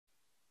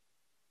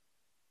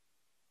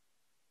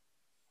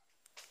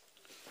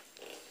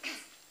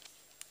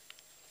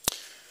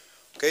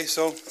Okay,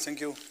 so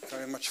thank you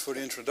very much for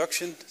the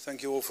introduction.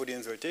 Thank you all for the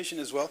invitation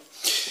as well.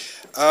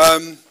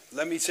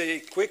 Let me say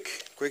a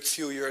quick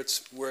few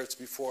words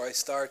before I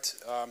start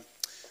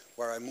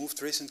where I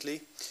moved recently.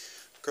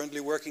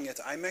 Currently working at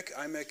IMEC.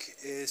 IMEC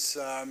is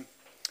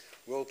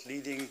world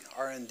leading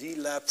R&D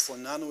lab for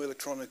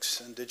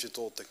nanoelectronics and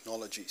digital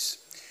technologies.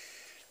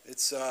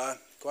 It's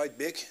quite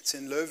big. It's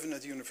in Leuven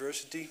at the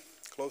university,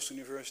 close to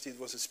university. It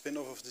was a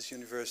spin-off of this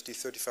university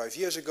 35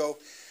 years ago.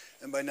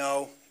 And by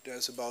now,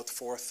 there's about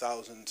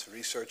 4,000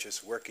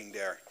 researchers working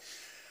there.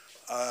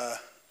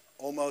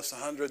 Almost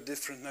 100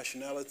 different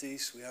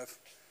nationalities. We have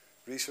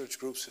research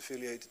groups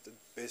affiliated at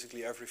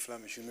basically every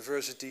Flemish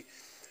university.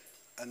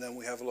 And then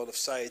we have a lot of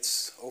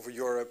sites over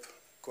Europe,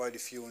 quite a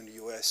few in the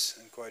US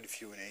and quite a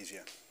few in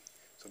Asia.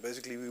 So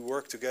basically we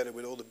work together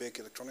with all the big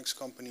electronics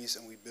companies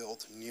and we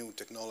build new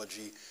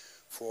technology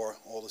for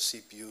all the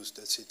CPUs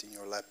that sit in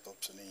your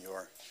laptops and in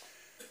your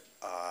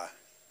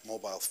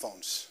mobile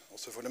phones.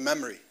 Also for the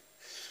memory.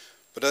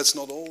 But that's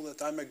not all that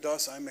IMEC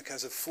does. IMEC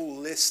has a full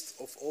list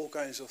of all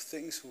kinds of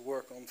things. We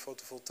work on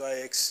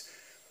photovoltaics,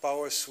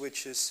 power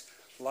switches,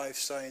 life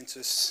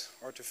sciences,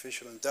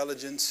 artificial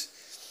intelligence.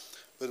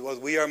 But what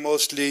we are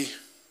mostly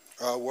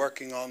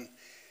working on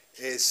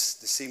is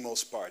the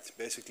CMOS part,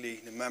 basically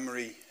the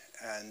memory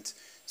and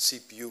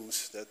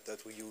CPUs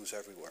that we use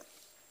everywhere.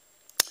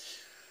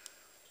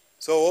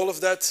 So all of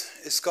that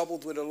is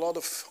coupled with a lot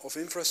of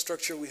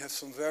infrastructure. We have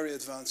some very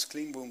advanced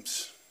clean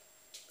rooms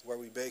where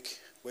we bake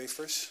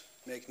wafers,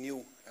 make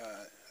new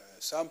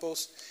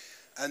samples,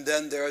 and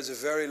then there is a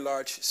very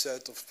large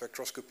set of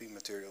spectroscopy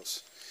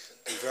materials.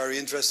 And very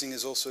interesting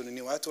is also the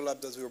new Atto lab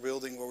that we're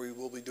building, where we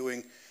will be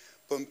doing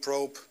pump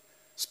probe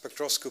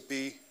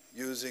spectroscopy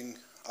using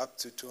up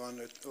to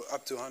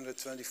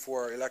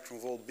 124 electron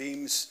volt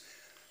beams,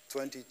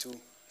 20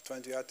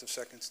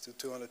 attoseconds to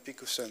 200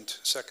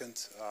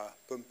 picosecond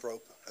pump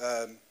probe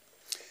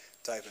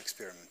type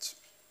experiments.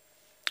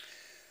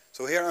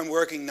 So here I'm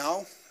working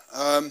now.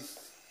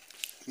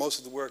 Most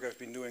of the work I've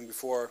been doing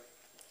before,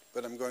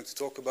 but I'm going to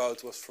talk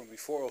about was from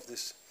before of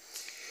this.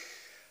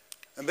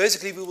 And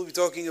basically we will be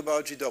talking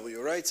about GW,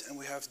 right? And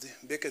we have the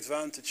big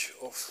advantage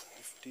of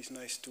these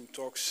nice two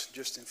talks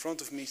just in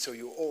front of me, so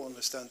you all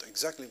understand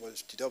exactly what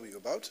is GW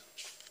about.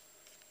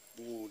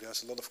 Ooh,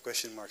 there's a lot of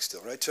question marks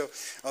still, right? So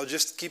I'll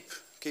just keep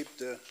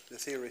the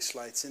theory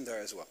slides in there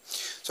as well.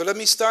 So let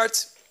me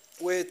start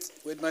with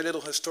my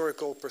little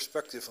historical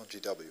perspective on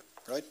GW,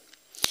 right?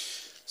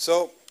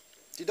 So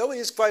GW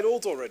is quite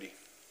old already.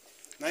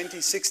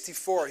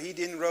 1964, he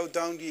didn't wrote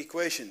down the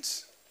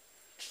equations.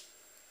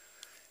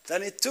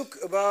 Then it took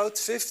about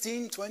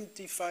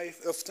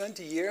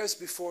 20 years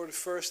before the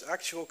first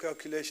actual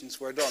calculations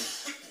were done.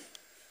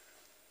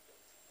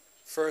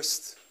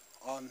 First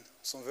on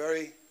some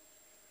very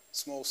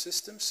small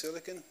systems,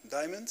 silicon,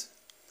 diamond.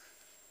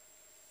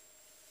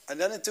 And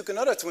then it took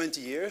another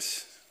 20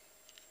 years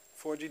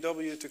for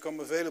GW to come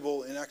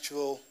available in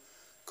actual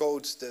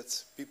codes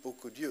that people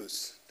could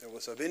use. There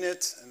was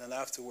ABINIT, and then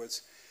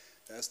afterwards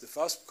there's the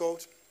FASP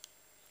code.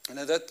 And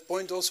at that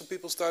point also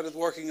people started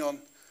working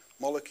on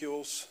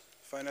molecules,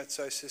 finite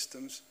size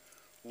systems,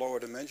 lower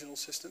dimensional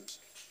systems.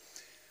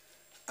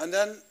 And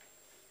then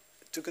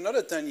it took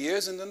another 10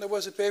 years, and then there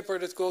was a paper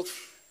that called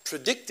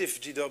predictive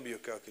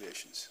GW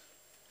calculations.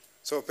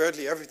 So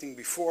apparently everything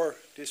before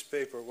this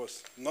paper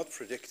was not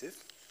predictive.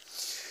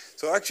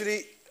 So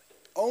actually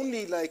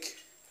only like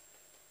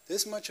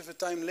this much of a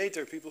time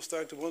later people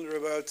start to wonder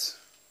about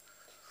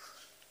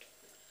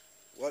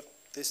what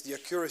is the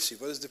accuracy,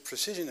 what is the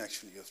precision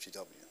actually of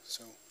GW.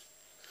 So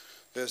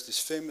there's this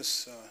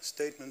famous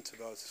statement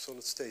about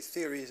solid state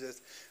theory that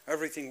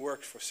everything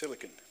works for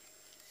silicon.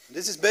 And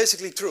this is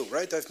basically true,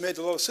 right? I've made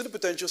a lot of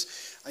pseudopotentials,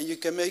 and you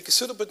can make a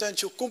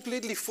pseudopotential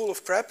completely full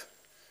of crap,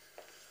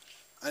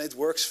 and it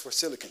works for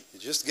silicon. You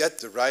just get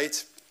the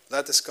right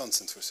lattice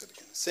constant for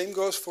silicon. Same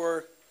goes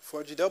for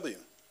GW. You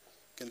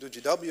can do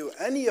GW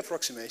any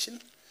approximation,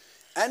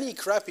 any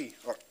crappy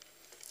or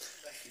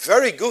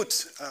very good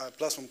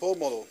plasma pole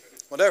model,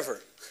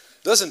 whatever,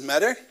 doesn't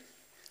matter.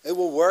 It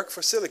will work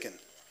for silicon,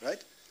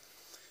 right?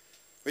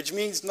 Which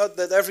means not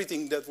that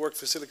everything that works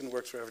for silicon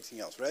works for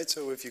everything else, right?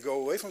 So if you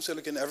go away from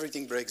silicon,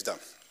 everything breaks down.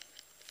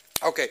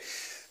 Okay,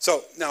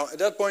 so now at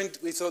that point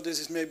we thought this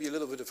is maybe a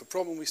little bit of a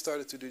problem. We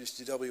started to do this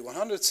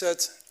GW100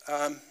 set.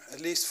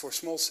 At least for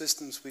small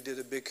systems we did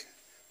a big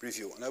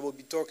review. And I will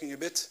be talking a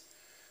bit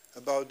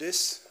about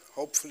this,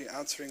 hopefully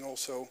answering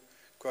also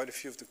quite a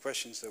few of the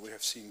questions that we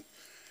have seen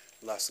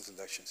last of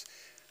the lections.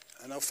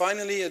 And now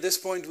finally at this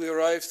point we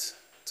arrived,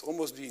 it's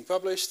almost being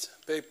published,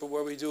 a paper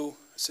where we do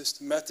a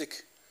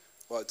systematic,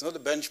 well, it's not a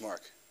benchmark.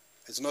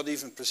 It's not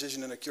even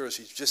precision and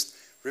accuracy, it's just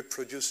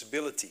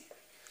reproducibility.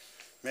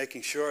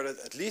 Making sure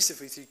that at least if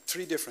we take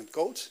 3 different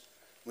codes,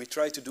 we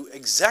try to do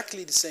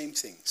exactly the same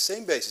thing.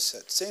 Same basis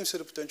set, same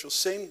pseudopotential,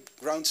 same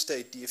ground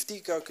state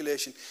DFT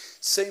calculation,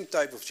 same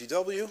type of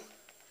GW.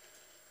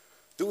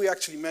 Do we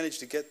actually manage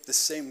to get the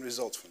same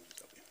results from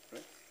GW,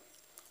 right?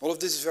 All of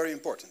this is very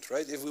important,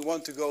 right? If we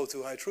want to go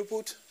to high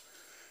throughput,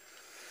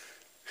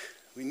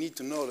 we need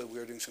to know that we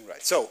are doing something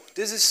right. So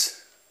this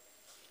is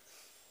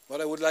what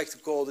I would like to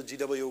call the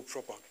GW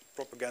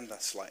propaganda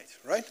slide,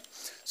 right?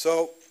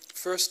 So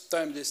first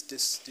time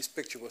this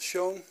picture was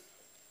shown,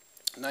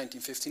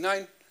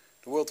 1959,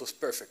 the world was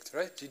perfect,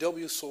 right?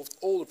 GW solved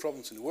all the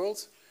problems in the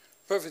world,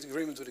 perfect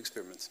agreement with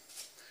experiment.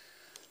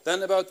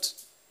 Then about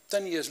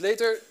 10 years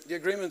later, the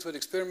agreement with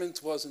experiment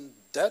wasn't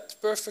that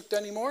perfect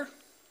anymore.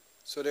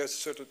 So there's a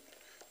certain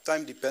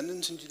time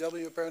dependence in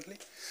GW apparently.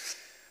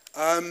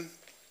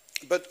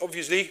 But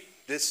obviously,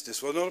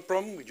 this was not a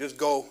problem. We just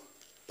go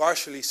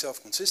partially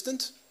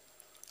self-consistent.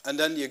 And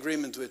then the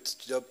agreement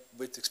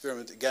with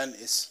experiment again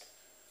is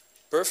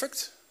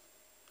perfect.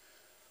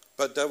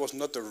 But that was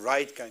not the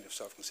right kind of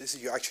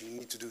self-consistency. You actually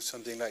need to do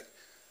something like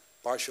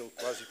partial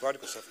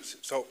quasi-particle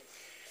self-consistency. So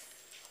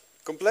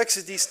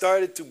complexity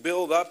started to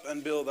build up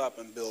and build up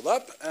and build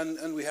up.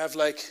 And we have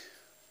like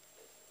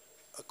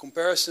a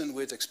comparison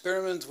with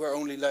experiment where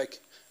only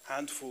like a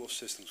handful of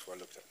systems were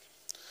looked at.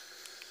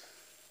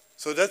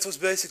 So that was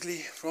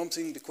basically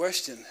prompting the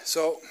question.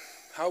 So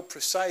how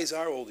precise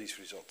are all these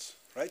results,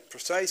 right?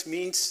 Precise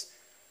means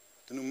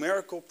the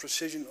numerical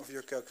precision of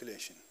your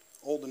calculation.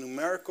 All the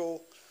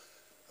numerical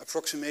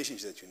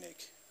approximations that you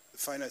make. The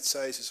finite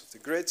sizes of the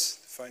grids,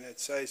 the finite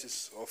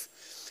sizes of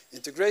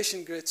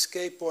integration grids,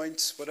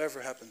 k-points, whatever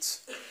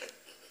happens.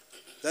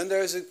 Then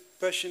there is a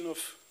question of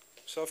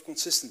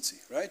self-consistency,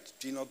 right?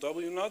 G0,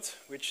 W0,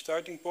 which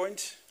starting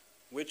point,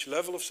 which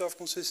level of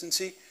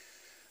self-consistency,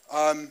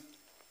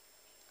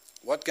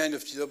 what kind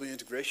of GW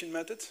integration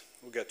method,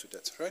 we'll get to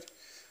that, right?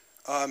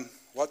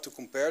 What to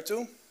compare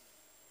to,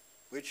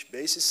 which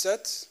basis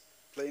set,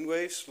 plane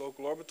waves,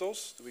 local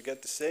orbitals, do we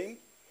get the same?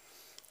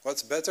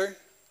 What's better?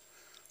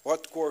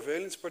 What core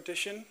valence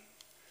partition?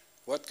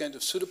 What kind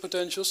of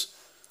pseudopotentials?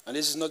 And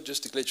this is not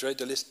just a glitch, right?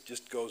 The list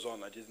just goes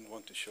on. I didn't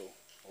want to show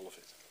all of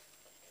it.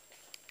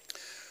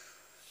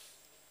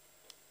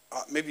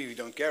 Maybe we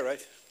don't care,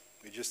 right?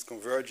 We just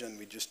converge and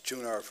we just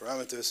tune our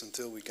parameters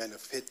until we kind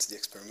of hit the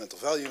experimental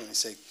value and we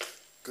say,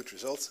 good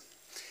result.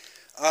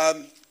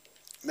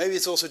 Maybe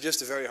it's also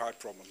just a very hard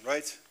problem,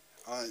 right?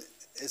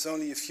 It's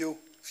only a few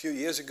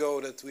years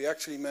ago that we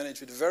actually managed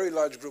with a very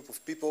large group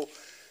of people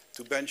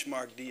to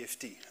benchmark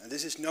DFT. And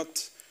this is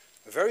not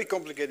a very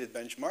complicated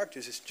benchmark.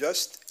 This is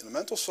just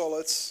elemental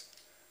solids,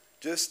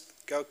 just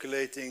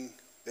calculating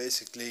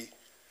basically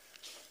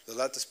the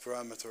lattice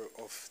parameter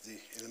of the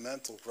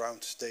elemental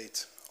ground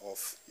state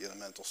of the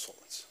elemental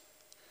solids.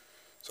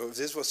 So if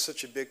this was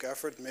such a big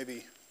effort,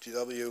 maybe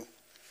GW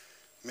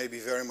may be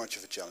very much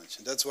of a challenge.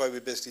 And that's why we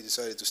basically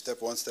decided to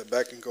step one step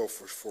back and go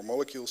for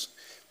molecules,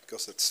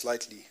 because that's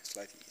slightly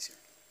easier.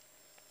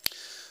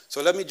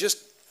 So let me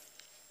just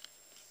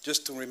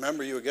to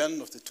remember you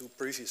again of the two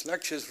previous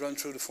lectures, run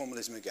through the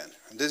formalism again.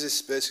 And this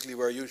is basically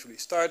where I usually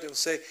start. I will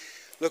say,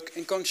 look,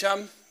 in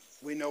Concham,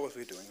 we know what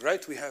we're doing,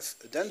 right? We have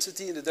a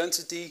density, and the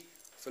density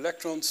of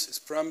electrons is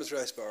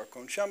parameterized by our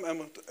Concham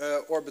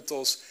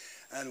orbitals,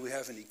 and we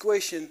have an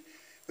equation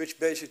which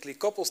basically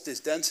couples this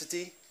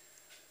density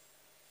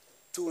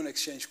to an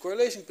exchange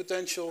correlation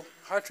potential,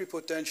 Hartree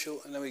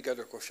potential, and then we get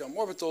our Concham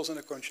orbitals and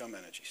our Concham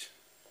energies.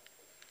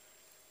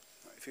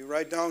 Now, if you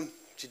write down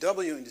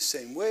GW in the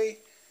same way,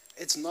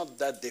 it's not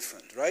that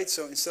different, right?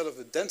 So instead of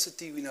a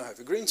density, we now have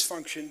a Green's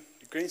function.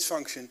 The Green's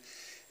function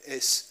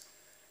is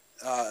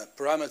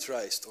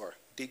parameterized or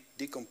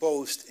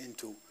decomposed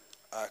into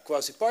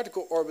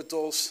quasi-particle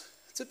orbitals.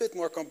 It's a bit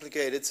more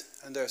complicated,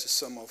 and there's a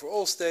sum over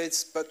all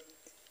states, but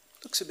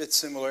looks a bit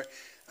similar.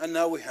 And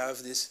now we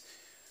have this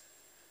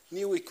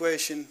new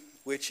equation,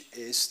 which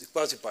is the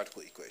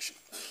quasi-particle equation.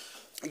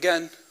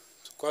 Again,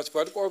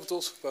 quasi-particle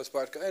orbitals,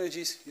 quasi-particle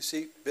energies. You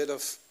see a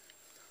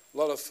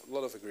lot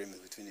of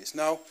agreement between these.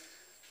 Now,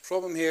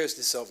 problem here is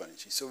the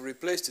self-energy. So we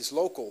replace this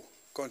local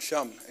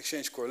Concham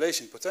exchange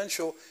correlation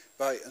potential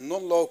by a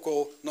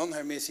non-local,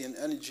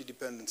 non-Hermitian,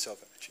 energy-dependent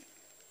self-energy,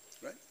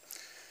 right?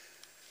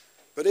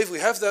 But if we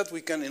have that, we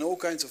can, in all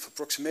kinds of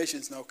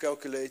approximations, now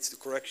calculate the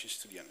corrections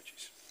to the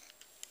energies.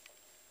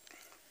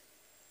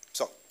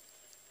 So,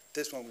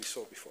 this one we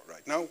saw before,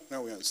 right? Now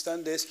we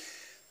understand this.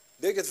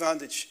 Big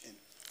advantage in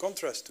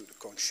contrast to the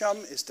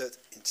Concham is that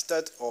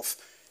instead of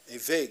a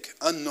vague,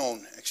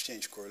 unknown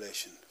exchange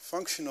correlation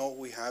functional,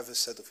 we have a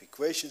set of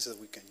equations that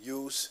we can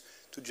use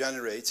to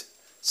generate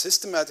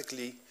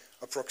systematically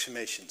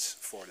approximations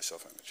for the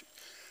self-energy.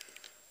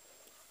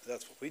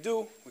 That's what we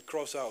do. We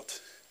cross out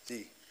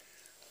the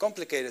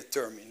complicated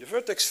term in the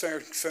vertex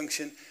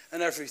function,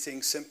 and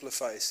everything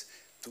simplifies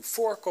to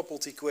 4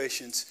 coupled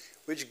equations,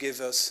 which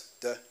give us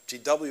the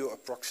GW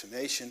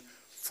approximation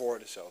for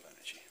the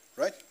self-energy,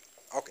 right?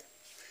 Okay.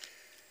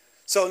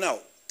 So now,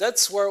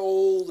 that's where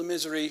all the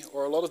misery,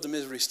 or a lot of the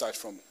misery, starts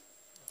from.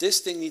 This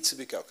thing needs to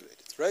be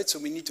calculated, right? So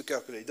we need to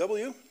calculate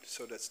W,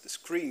 so that's the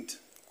screened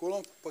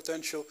Coulomb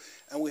potential,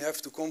 and we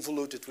have to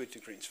convolute it with the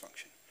Green's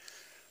function.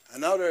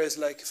 And now there is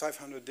like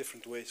 500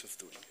 different ways of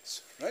doing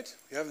this, right?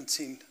 We haven't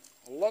seen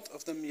a lot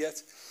of them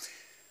yet.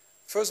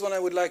 First one I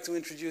would like to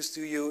introduce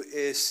to you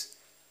is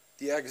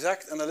the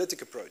exact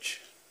analytic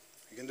approach.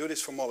 You can do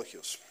this for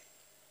molecules.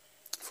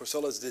 For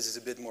solids, this is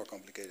a bit more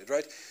complicated,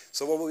 right?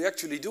 So what we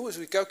actually do is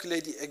we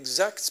calculate the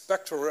exact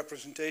spectral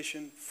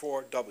representation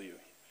for W.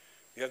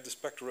 We have the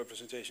spectral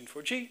representation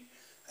for G,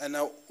 and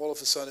now all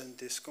of a sudden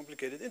this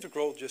complicated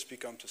integral just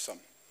becomes a sum.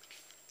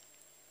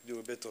 We do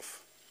a bit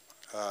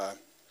of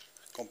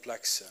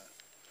complex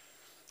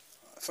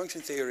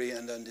function theory,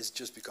 and then this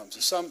just becomes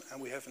a sum,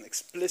 and we have an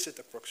explicit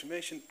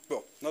approximation.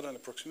 Well, not an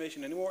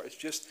approximation anymore, it's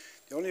just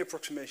the only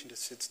approximation that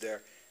sits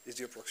there is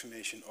the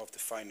approximation of the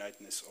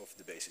finiteness of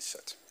the basis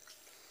set.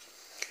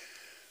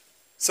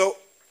 So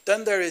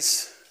then there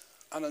is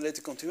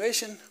analytic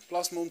continuation,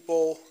 plasmon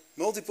pole,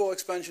 multipole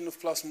expansion of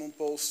plasmon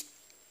poles.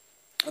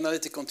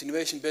 Analytic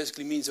continuation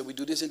basically means that we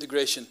do this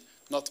integration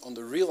not on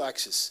the real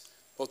axis,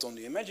 but on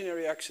the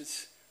imaginary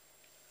axis.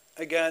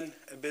 Again,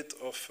 a bit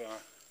of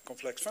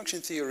complex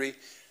function theory,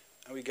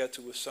 and we get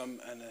to a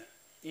sum and an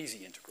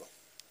easy integral.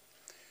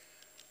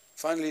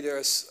 Finally,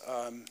 there's,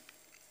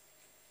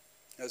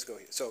 let's go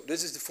here. So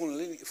this is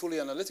the fully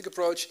analytic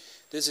approach.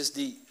 This is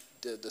the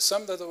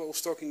sum that I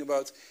was talking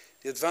about.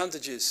 The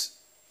advantage is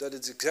that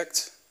it's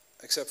exact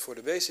except for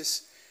the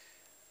basis,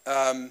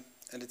 and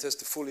it has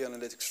the fully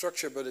analytic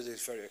structure, but it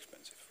is very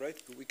expensive,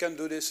 right? But we can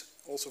do this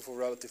also for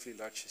relatively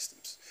large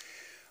systems.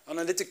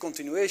 Analytic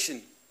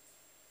continuation,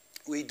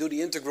 we do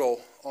the integral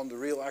on the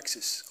real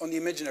axis, on the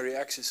imaginary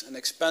axis, and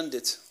expand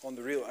it on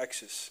the real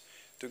axis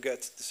to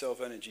get the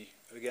self-energy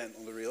again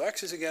on the real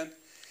axis again.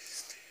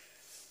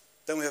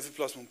 Then we have a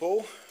plasmon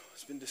pole.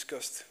 It's been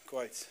discussed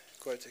quite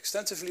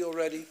extensively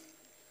already.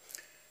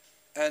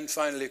 And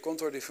finally,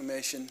 contour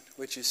deformation,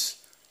 which is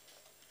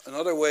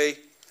another way.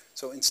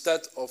 So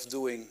instead of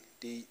doing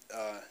the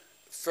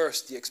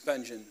first the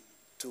expansion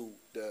to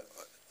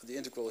the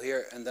integral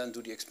here and then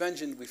do the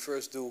expansion, we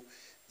first do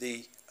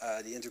the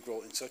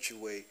integral in such a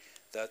way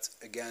that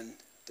again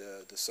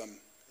the sum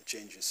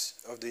changes,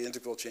 or the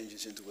integral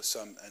changes into a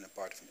sum and a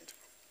part of an integral.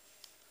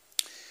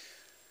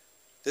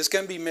 This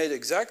can be made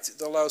exact.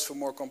 It allows for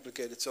more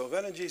complicated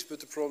self-energies, but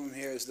the problem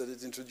here is that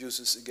it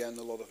introduces again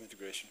a lot of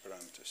integration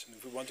parameters. And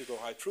if we want to go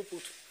high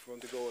throughput, if we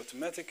want to go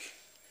automatic,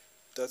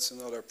 that's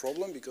another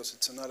problem because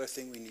it's another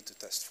thing we need to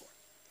test for.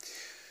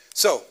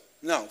 So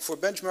now for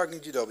benchmarking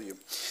GW.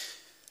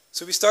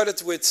 So we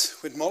started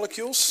with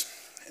molecules,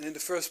 and in the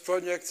first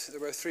project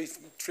there were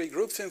three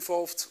groups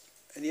involved.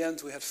 In the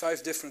end we had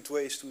 5 different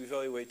ways to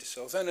evaluate the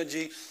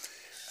self-energy,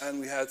 and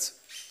we had,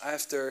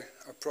 after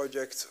a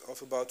project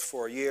of about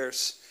 4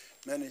 years,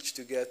 managed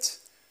to get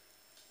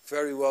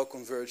very well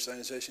converged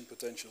ionization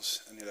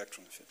potentials and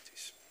electron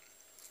affinities.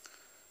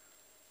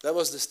 That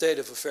was the state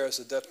of affairs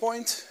at that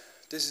point.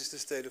 This is the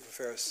state of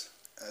affairs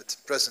at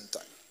present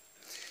time.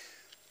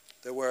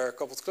 There were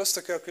coupled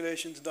cluster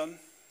calculations done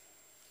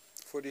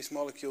for these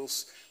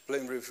molecules,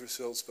 plane wave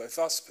results by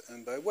VASP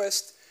and by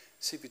West,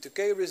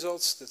 CP2K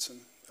results, that's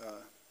a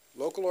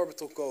local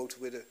orbital code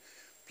with a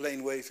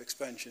plane wave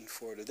expansion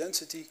for the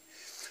density.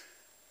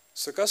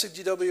 Stochastic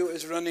GW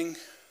is running,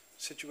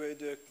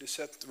 situated the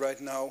set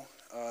right now.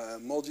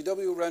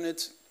 MolGW ran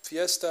it,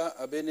 Fiesta,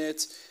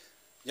 Abinit,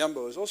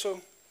 Jambo is also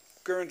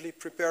currently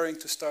preparing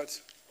to start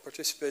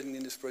participating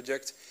in this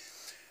project.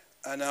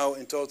 And now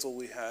in total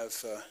we have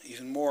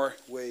even more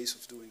ways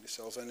of doing the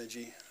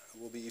self-energy.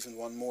 There will be even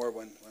one more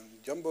when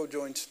Jambo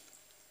joins.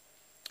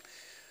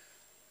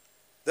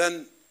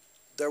 Then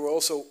there were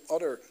also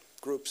other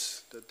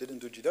groups that didn't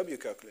do GW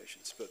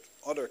calculations, but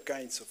other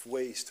kinds of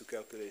ways to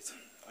calculate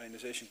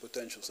ionization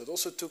potentials that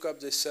also took up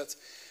this set.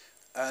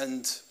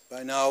 And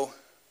by now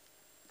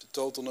the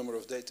total number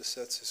of data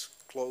sets is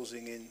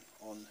closing in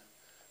on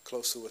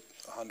close to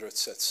 100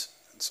 sets.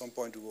 At some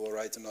point we will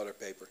write another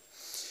paper.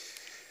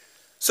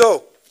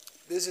 So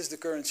this is the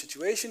current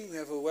situation. We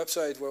have a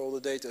website where all the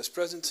data is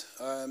present.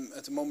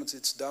 At the moment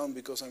it's down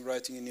because I'm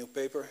writing a new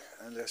paper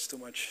and there's too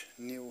much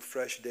new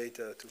fresh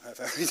data to have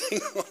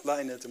everything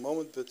online at the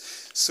moment, but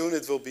soon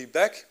it will be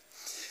back.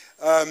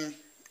 And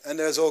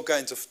there's all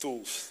kinds of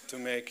tools to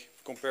make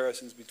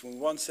comparisons between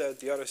one set,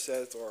 the other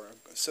set, or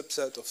a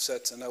subset of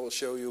sets, and I will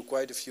show you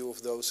quite a few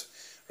of those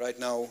right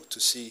now to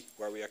see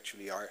where we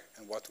actually are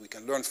and what we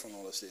can learn from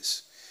all of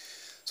this.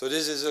 So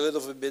this is a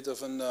little bit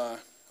of an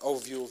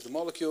overview of the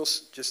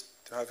molecules, just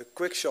to have a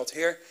quick shot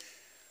here.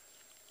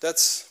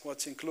 That's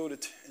what's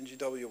included in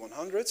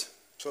GW100.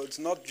 So it's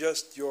not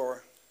just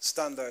your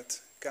standard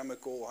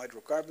chemical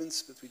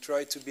hydrocarbons, but we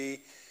try to be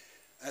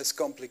as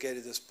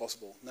complicated as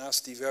possible.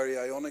 Nasty, very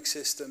ionic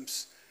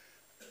systems,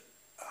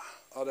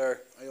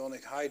 other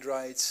ionic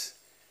hydrides,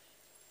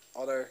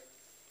 other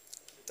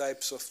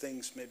types of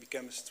things. Maybe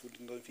chemists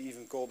wouldn't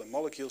even call them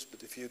molecules,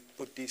 but if you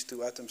put these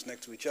two atoms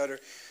next to each other,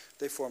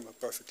 they form a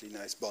perfectly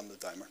nice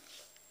bonded dimer.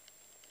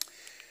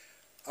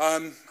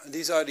 And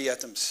these are the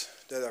atoms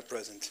that are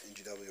present in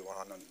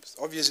GW100.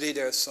 Obviously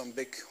there's some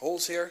big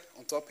holes here.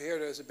 On top here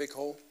there's a big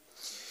hole.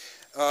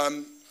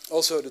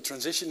 Also the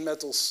transition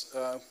metals,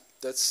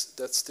 that's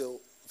still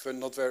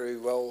not very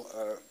well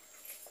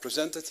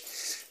presented.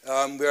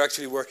 We're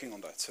actually working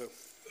on that. So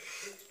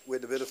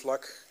with a bit of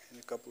luck, in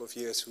a couple of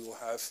years we will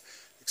have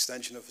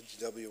extension of a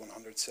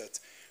GW100 set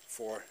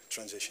for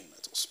transition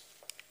metals.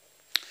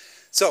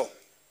 So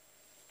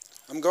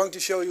I'm going to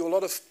show you a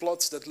lot of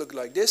plots that look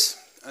like this,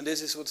 and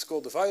this is what's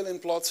called the violin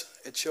plot.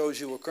 It shows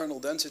you a kernel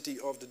density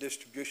of the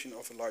distribution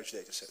of a large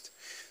data set.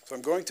 So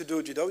I'm going to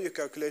do GW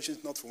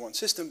calculations not for one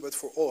system, but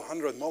for all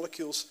 100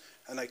 molecules,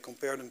 and I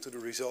compare them to the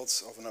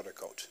results of another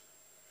code.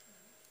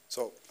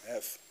 So I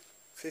have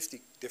 50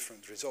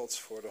 different results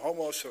for the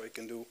HOMO, so I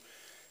can do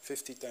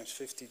 50 times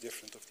 50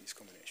 different of these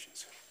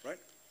combinations, right?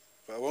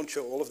 But I won't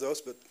show all of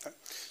those, but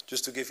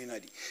just to give you an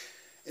idea.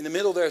 In the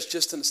middle there's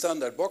just a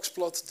standard box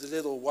plot. The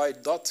little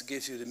white dot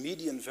gives you the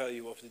median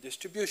value of the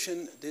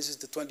distribution. This is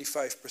the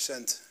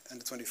 25% and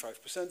the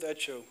 25%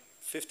 edge, so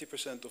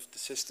 50% of the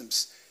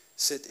systems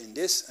sit in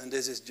this, and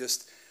this is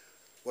just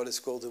what is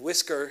called a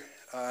whisker,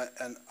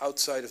 and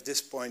outside of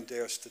this point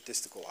there are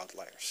statistical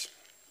outliers.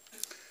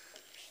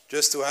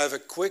 Just to have a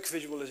quick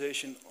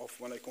visualization of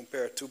when I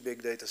compare two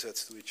big data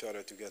sets to each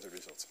other to get a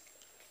result.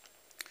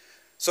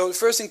 So the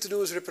first thing to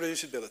do is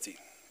reproducibility.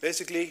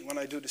 Basically, when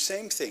I do the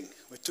same thing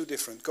with two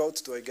different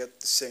codes, do I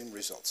get the same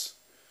results?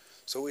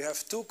 So we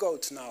have two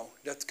codes now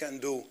that can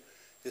do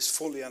this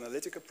fully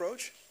analytic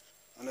approach,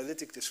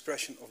 analytic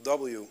expression of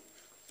W,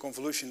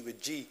 convolution with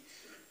G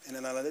in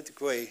an analytic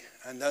way,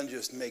 and then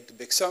just make the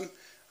big sum,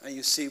 and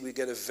you see we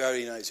get a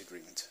very nice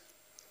agreement.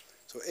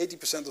 So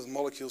 80% of the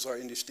molecules are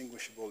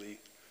indistinguishably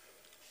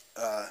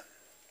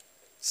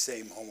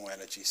same HOMO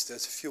energies.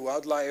 There's a few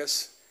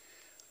outliers,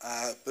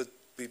 but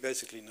we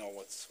basically know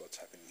what's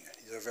happening here.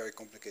 These are very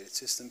complicated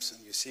systems,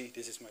 and you see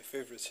this is my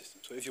favorite system.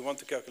 So if you want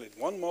to calculate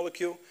one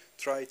molecule,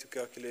 try to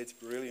calculate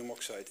beryllium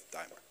oxide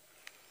dimer.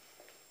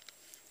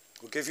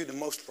 Will give you the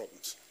most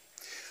problems.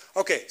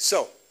 Okay,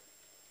 so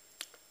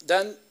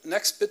then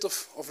next bit of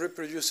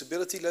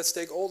reproducibility, let's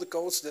take all the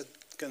codes that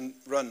can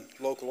run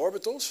local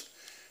orbitals,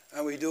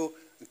 and we do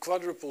a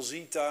quadruple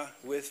zeta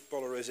with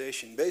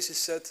polarization basis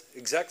set,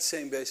 exact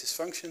same basis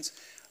functions,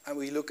 and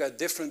we look at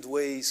different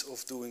ways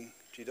of doing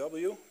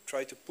GW,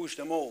 try to push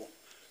them all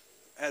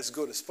as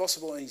good as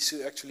possible, and you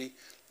see actually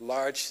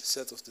large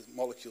set of the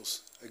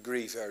molecules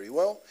agree very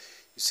well.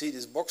 You see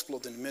this box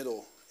plot in the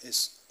middle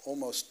is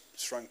almost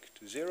shrunk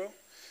to 0.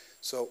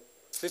 So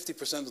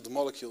 50% of the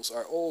molecules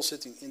are all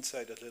sitting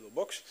inside that little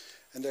box,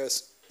 and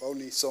there's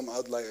only some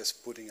outliers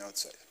putting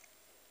outside.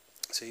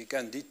 So you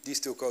can, these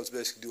two codes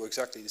basically do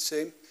exactly the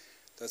same.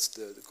 That's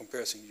the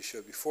comparison you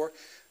showed before.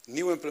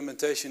 New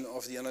implementation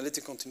of the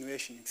analytic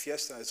continuation in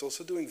Fiesta is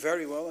also doing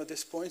very well at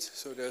this point.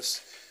 So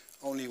there's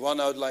only one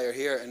outlier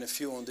here and a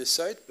few on this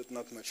side, but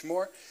not much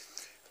more.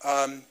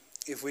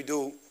 If we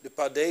do the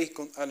Padé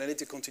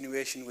analytic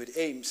continuation with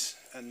AIMS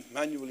and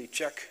manually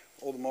check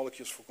all the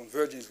molecules for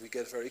convergence, we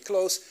get very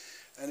close.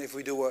 And if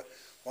we do a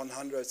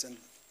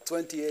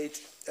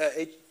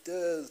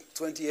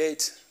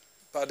 128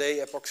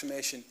 Padé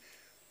approximation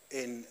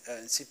in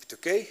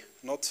CP2K,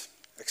 not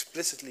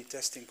explicitly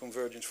testing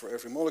convergence for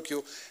every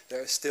molecule,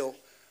 there is still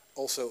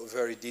also a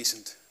very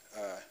decent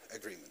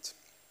agreement.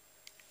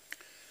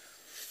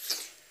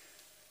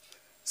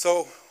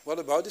 So what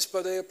about this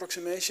Padé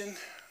approximation?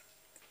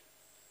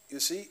 You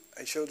see,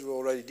 I showed you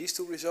already these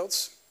two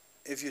results.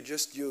 If you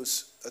just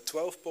use a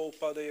 12-pole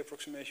Padé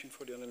approximation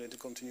for the analytic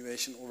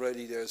continuation,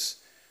 already there's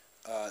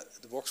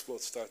the box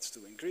plot starts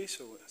to increase,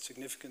 so a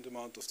significant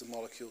amount of the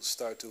molecules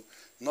start to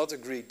not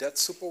agree that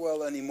super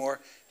well anymore.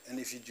 And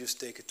if you just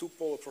take a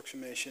 2-pole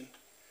approximation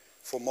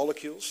for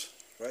molecules,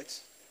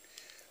 right,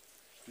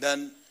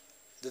 then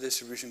the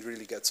distribution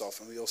really gets off,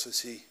 and we also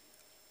see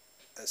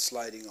a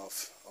sliding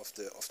off of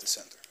the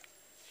center.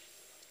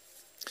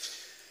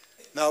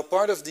 Now,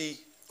 part of the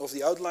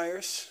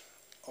outliers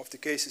of the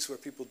cases where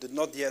people did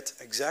not yet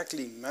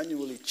exactly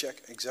manually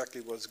check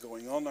exactly what's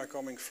going on are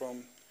coming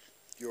from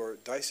your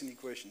Dyson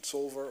equation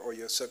solver or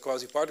your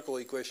quasi-particle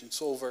equation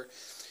solver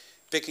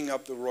picking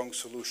up the wrong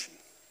solution.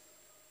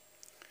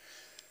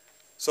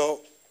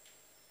 So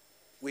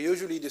we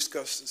usually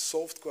discuss the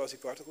solved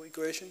quasi-particle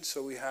equation.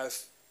 So we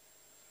have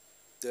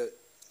the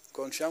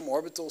Kohn-Sham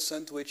orbital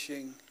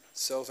sandwiching,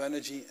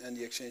 self-energy, and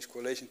the exchange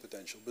correlation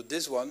potential. But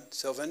this one,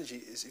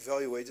 self-energy, is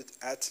evaluated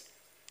at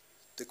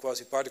the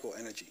quasi-particle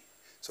energy.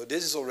 So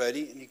this is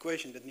already an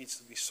equation that needs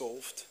to be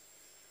solved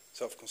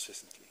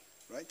self-consistently,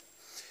 right?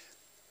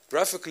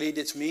 Graphically,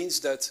 this means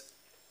that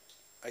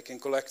I can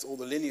collect all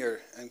the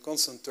linear and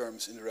constant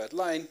terms in the red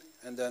line,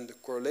 and then the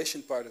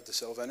correlation part of the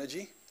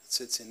self-energy that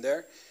sits in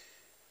there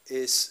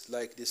is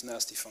like this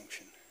nasty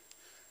function.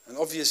 And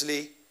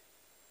obviously,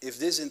 if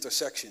this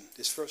intersection,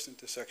 this first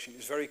intersection,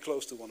 is very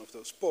close to one of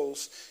those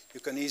poles, you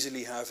can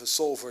easily have a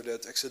solver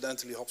that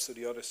accidentally hops to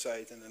the other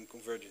side and then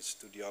converges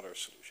to the other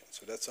solution.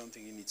 So that's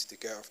something you need to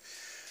take care of,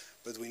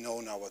 but we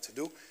know now what to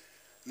do.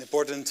 An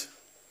important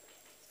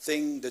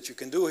thing that you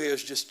can do here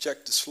is just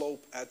check the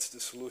slope at the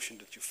solution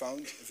that you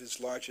found. If it's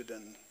larger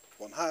than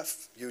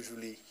 1/2,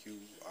 usually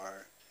you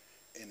are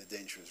in a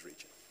dangerous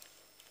region.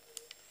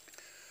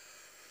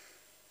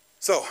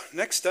 So,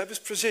 next step is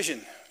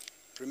precision.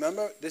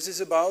 Remember, this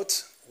is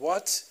about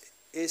what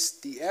is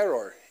the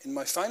error in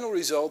my final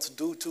result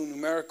due to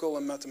numerical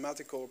and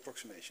mathematical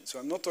approximation. So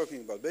I'm not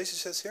talking about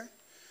basis sets here.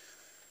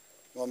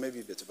 well, maybe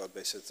a bit about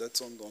base sets,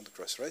 that's on the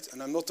crust, right?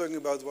 And I'm not talking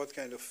about what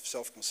kind of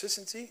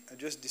self-consistency. I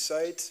just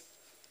decide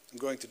I'm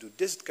going to do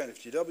this kind of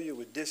GW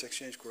with this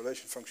exchange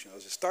correlation function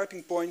as a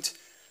starting point.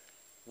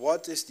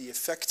 What is the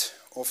effect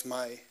of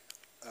my,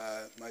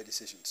 my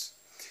decisions?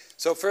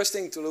 So first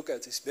thing to look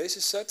at is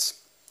basis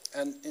sets.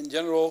 And in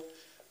general,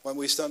 when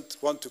we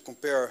want to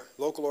compare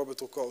local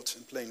orbital codes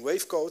and plane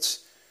wave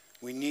codes,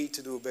 we need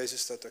to do a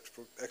basis set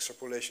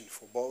extrapolation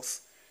for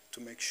both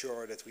to make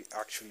sure that we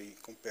actually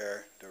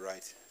compare the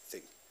right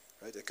thing.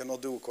 Right? I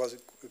cannot do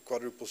a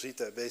quadruple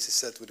zeta basis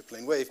set with a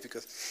plane wave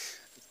because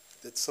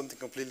that's something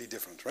completely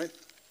different, right?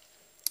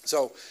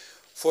 So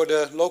for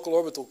the local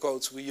orbital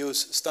codes, we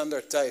use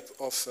standard type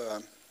of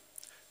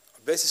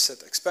basis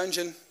set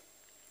expansion.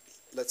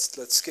 Let's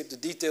skip the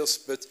details,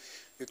 but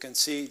you can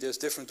see there's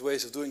different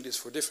ways of doing this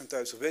for different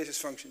types of basis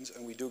functions,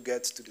 and we do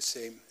get to the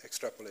same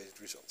extrapolated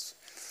results.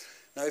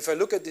 Now, if I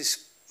look at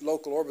these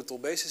local orbital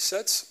basis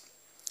sets,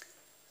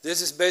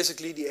 this is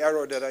basically the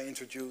error that I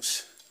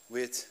introduce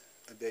with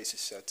a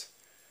basis set,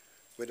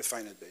 with a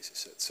finite basis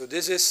set. So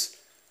this is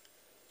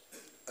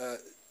a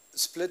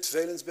split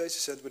valence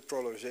basis set with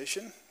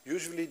polarization.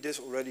 Usually this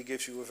already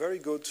gives you a very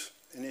good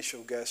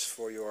initial guess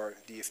for your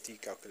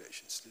DFT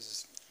calculations. This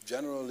is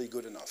generally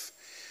good enough.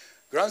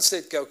 Ground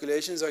state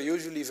calculations are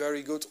usually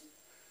very good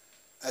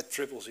at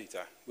triple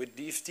zeta. With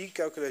DFT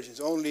calculations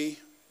only,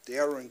 the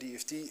error in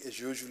DFT is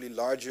usually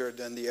larger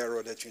than the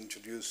error that you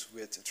introduce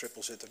with a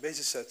triple zeta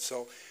basis set.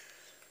 So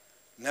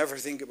never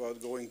think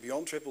about going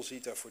beyond triple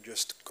zeta for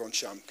just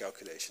Kohn-Sham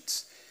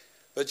calculations.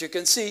 But you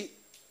can see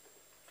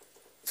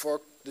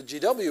for the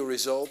GW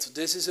result,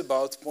 this is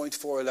about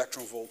 0.4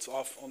 electron volts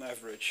off on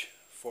average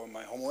for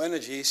my homo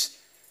energies.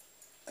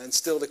 And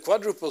still the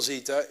quadruple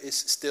zeta is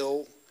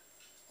still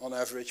on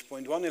average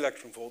 0.1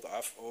 electron volt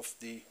off of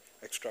the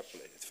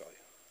extrapolated value.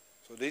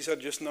 So these are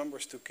just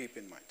numbers to keep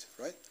in mind,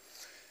 right?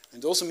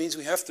 And it also means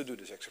we have to do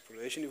this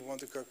extrapolation if we want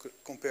to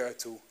compare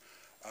to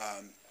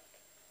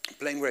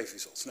plane wave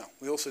results. Now,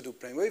 we also do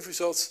plane wave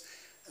results,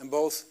 and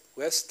both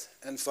West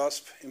and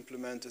VASP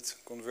implemented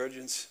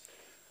convergence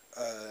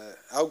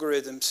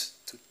algorithms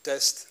to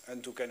test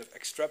and to kind of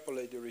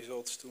extrapolate the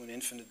results to an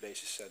infinite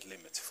basis set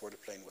limit for the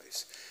plane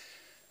waves.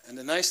 And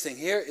the nice thing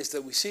here is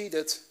that we see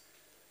that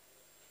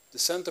the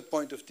center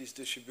point of these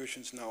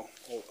distributions now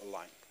all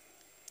align.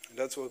 And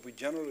that's what we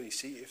generally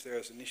see. If there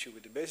is an issue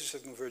with the basis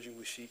set converging,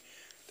 we see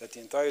that the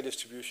entire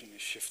distribution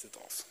is shifted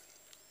off.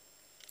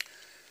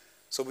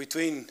 So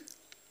between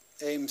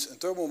Ames and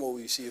Turbomo,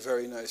 we see a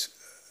very nice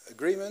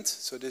agreement.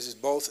 So this is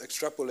both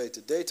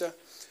extrapolated data.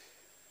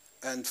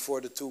 And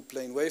for the two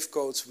plane wave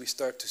codes, we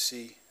start to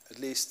see at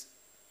least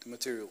the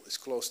material is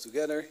close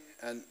together,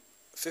 and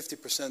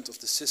 50% of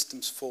the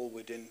systems fall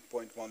within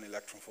 0.1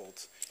 electron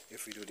volt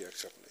if we do the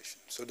extrapolation.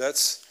 So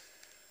that's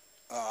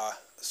a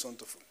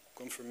sort of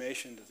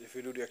confirmation that if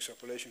we do the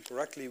extrapolation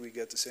correctly, we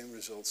get the same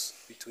results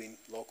between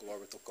local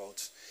orbital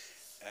codes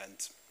and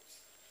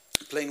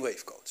plane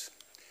wave codes.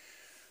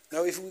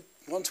 Now,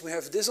 once we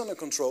have this under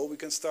control, we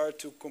can start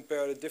to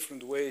compare the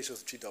different ways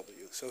of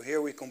GW. So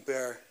here we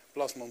compare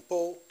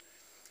plasma-on-pole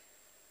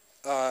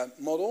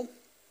model.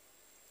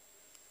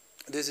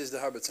 This is the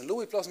Hubbard and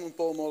Lewis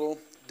plasma-on-pole model.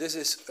 This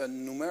is a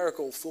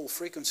numerical full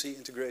frequency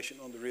integration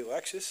on the real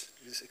axis.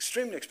 It is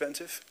extremely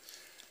expensive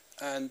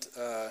and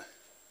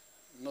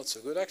not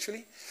so good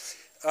actually.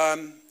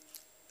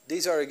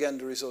 These are again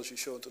the results I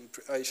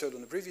showed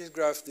on the previous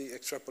graph, the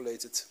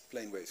extrapolated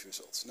plane wave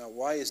results. Now,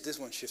 why is this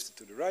one shifted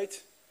to the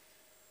right?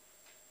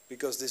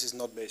 Because this is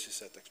not basis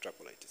set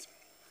extrapolated,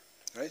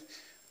 right?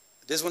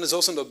 This one is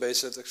also not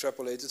basis set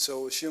extrapolated,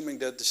 so assuming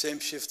that the same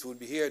shift would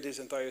be here, this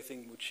entire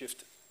thing would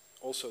shift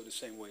also the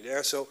same way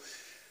there. So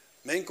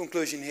main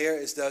conclusion here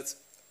is that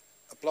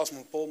a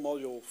plasma-pole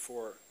module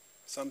for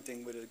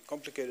something with a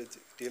complicated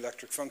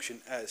dielectric function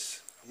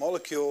as a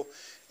molecule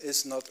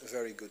is not a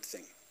very good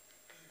thing.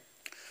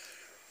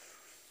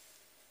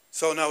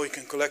 So now we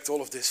can collect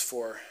all of this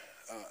for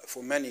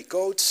many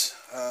codes.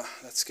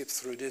 Let's skip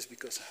through this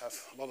because I have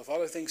a lot of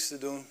other things to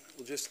do.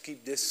 We'll just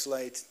keep this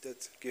slide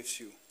that gives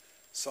you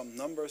some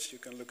numbers. You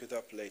can look it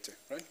up later,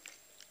 right?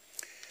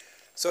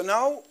 So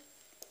now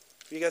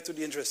we get to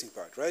the interesting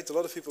part, right? A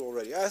lot of people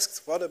already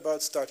asked, what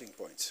about starting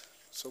points?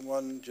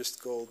 Someone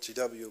just called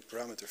GW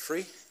parameter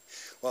free.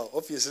 Well,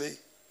 obviously,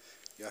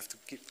 you have to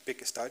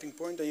pick a starting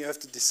point, and you have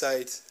to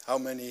decide how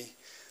many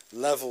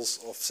levels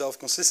of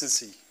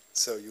self-consistency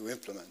so you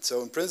implement.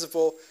 So in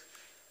principle,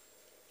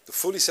 the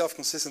fully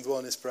self-consistent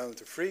one is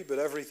parameter free, but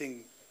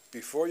everything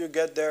before you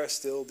get there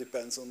still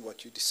depends on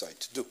what you decide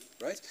to do,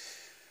 right?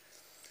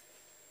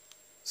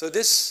 So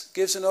this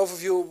gives an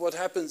overview of what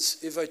happens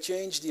if I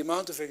change the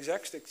amount of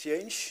exact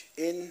exchange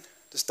in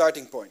the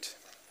starting point.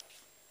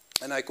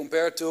 And I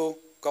compare to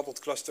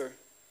coupled cluster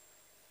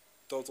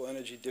total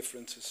energy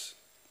differences,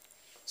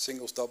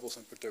 singles, doubles,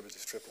 and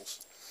perturbative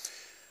triples.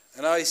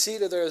 And I see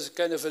that there is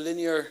kind of a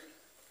linear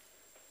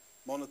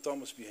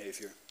monotomous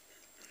behavior.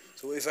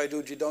 So if I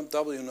do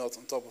GW naught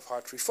on top of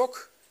Hartree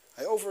Fock,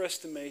 I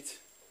overestimate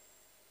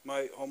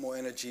my homo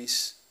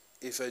energies.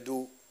 If I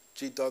do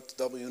G dot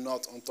W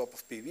naught on top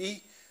of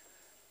PB.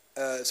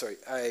 Sorry,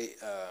 I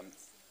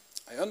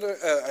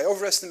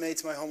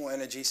overestimate my HOMO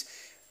energies,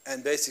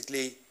 and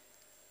basically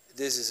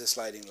this is a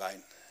sliding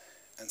line.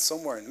 And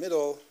somewhere in the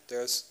middle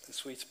there's a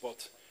sweet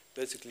spot,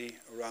 basically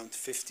around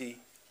 50%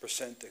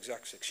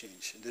 exact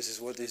exchange. And this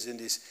is what is in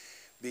this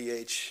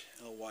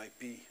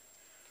BH-LYP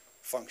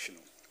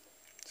functional.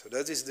 So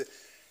that is the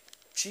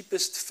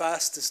cheapest,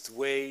 fastest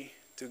way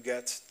to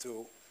get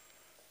to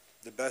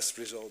the best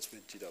results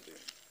with GW.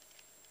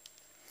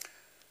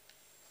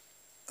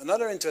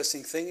 Another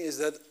interesting thing is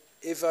that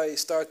if I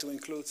start to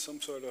include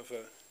some sort of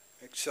a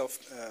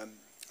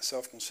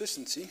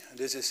self-consistency, and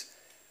this is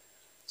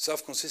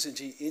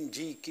self-consistency in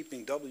G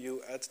keeping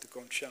W at the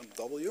Conchamp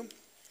W,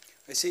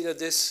 I see that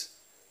this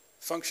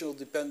functional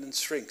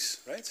dependence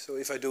shrinks, right? So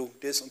if I do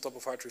this on top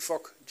of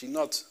Hartree-Fock, G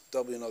naught,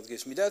 W naught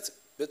gives me that,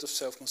 bit of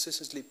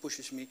self-consistency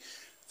pushes me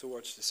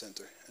towards the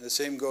center. And the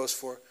same goes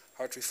for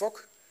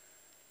Hartree-Fock.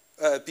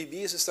 PB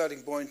is a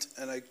starting point,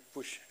 and I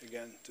push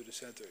again to the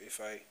center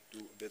if I do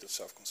a bit of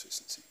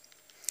self-consistency.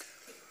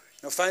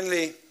 Now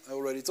finally, I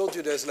already told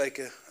you there's like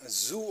a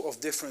zoo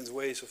of different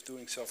ways of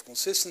doing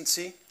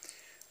self-consistency.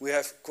 We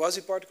have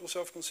quasi-particle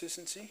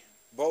self-consistency,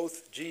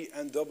 both G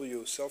and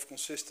W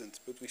self-consistent,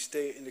 but we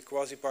stay in the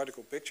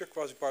quasi-particle picture,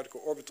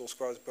 quasi-particle orbitals,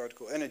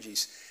 quasi-particle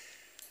energies.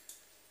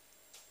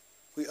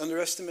 We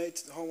underestimate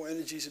the HOMO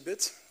energies a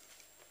bit.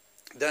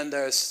 Then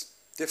there's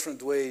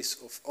different ways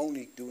of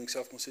only doing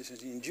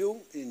self-consistency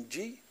in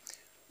G.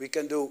 We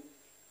can do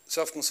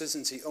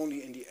self-consistency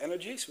only in the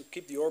energies. We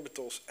keep the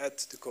orbitals at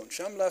the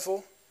Conchamp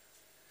level.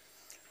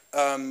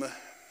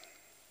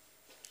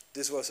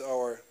 This was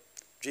our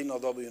G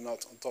naught W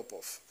naught on top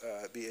of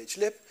BH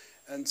lib,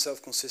 and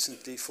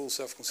self-consistency, full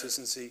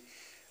self-consistency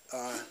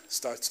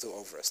starts to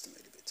overestimate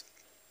a bit.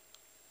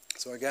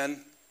 So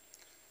again,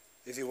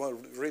 if you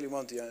really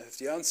want to have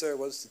the answer,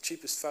 what's the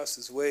cheapest,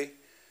 fastest way,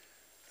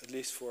 at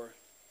least for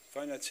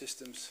finite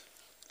systems,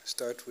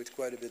 start with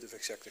quite a bit of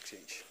exact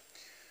exchange.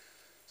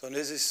 So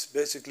this is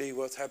basically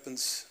what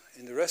happens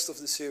in the rest of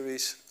the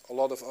series. A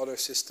lot of other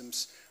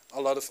systems,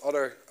 a lot of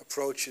other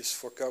approaches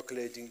for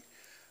calculating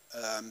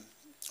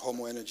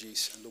HOMO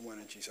energies and LUMO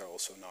energies are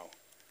also now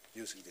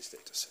using this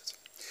data set.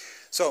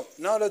 So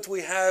now that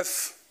we have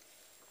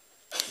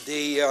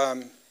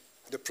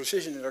the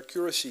precision and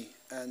accuracy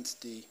and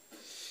the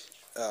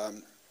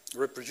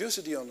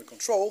reproducibility under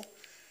control,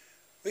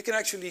 we can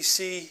actually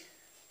see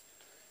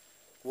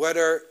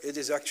whether it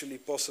is actually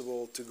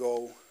possible to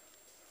go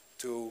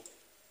to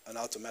an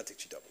automatic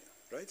GW,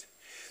 right?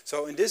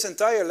 So in this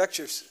entire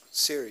lecture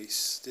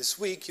series this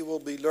week, you will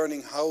be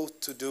learning how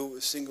to do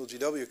a single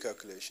GW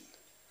calculation.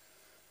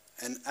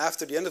 And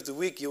after the end of the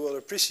week, you will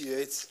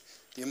appreciate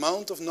the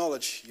amount of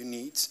knowledge you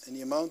need and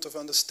the amount of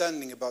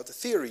understanding about the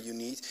theory you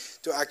need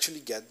to actually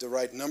get the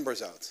right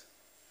numbers out.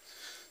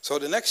 So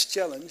the next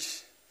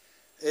challenge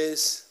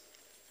is,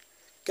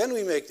 can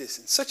we make this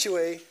in such a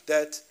way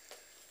that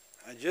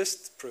I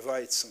just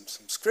provide some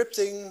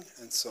scripting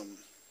and some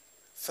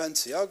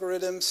fancy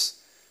algorithms,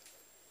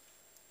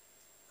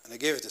 and I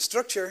give it a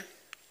structure,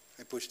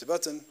 I push the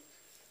button,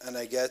 and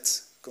I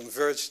get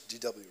converged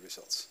GW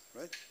results,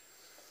 right?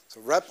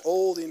 So wrap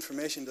all the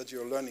information that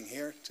you're learning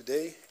here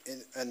today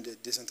and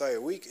this entire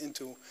week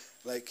into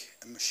like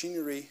a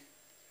machinery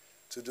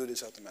to do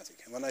this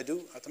automatic. And when I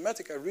do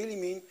automatic, I really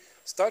mean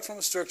start from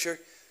a structure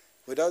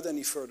without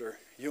any further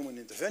human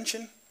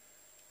intervention.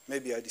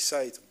 Maybe I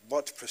decide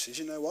what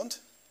precision I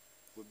want,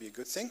 would be a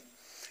good thing,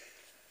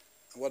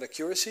 and what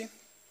accuracy,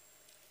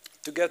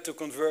 to get to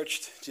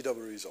converged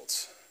GW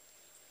results.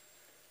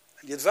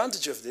 And the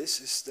advantage of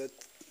this is that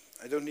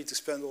I don't need to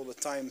spend all the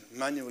time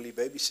manually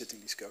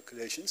babysitting these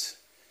calculations.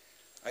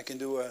 I can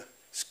do a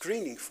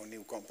screening for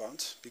new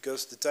compounds,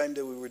 because the time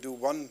that we would do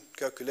one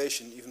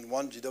calculation, even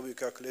one GW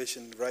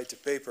calculation, write a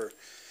paper,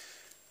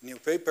 new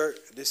paper,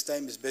 this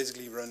time is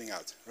basically running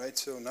out, right?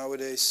 So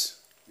nowadays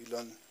we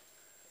learn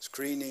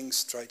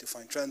screenings, try to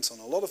find trends on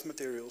a lot of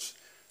materials,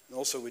 and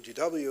also with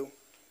GW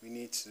we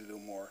need to do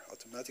more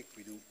automatic,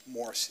 we do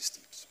more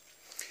systems.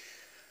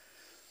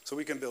 So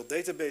we can build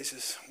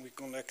databases, we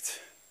collect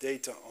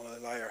data on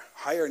a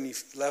higher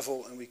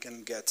level, and we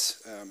can get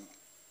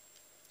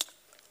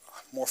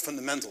more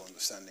fundamental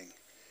understanding.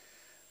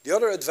 The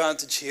other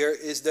advantage here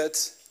is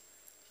that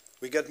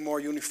we get more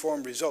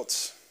uniform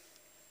results.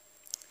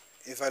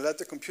 If I let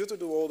the computer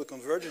do all the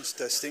convergence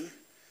testing,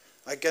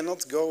 I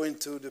cannot go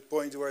into the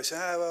point where I say,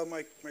 well,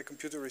 my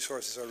computer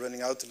resources are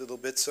running out a little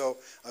bit, so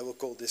I will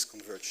call this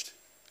converged.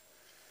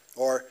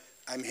 Or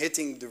I'm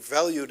hitting the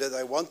value that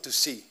I want to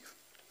see,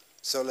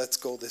 so let's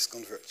call this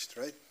converged,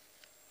 right?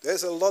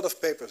 There's a lot of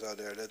papers out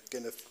there that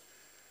kind of,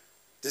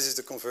 this is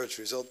the converged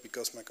result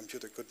because my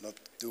computer could not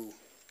do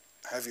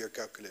heavier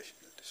calculation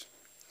than this.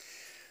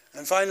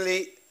 And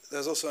finally,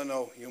 there's also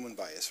no human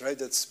bias, right?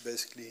 That's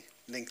basically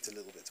linked a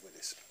little bit with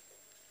this.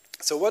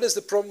 So what is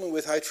the problem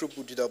with high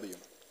throughput GW?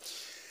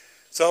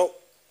 So,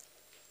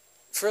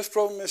 first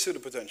problem is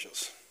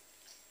pseudopotentials.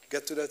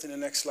 Get to that in the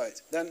next slide.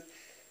 Then,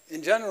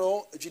 in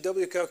general, a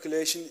GW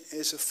calculation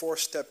is a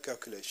 4-step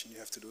calculation. You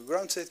have to do a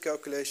ground state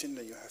calculation,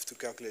 then you have to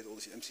calculate all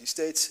these MC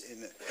states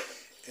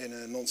in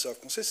a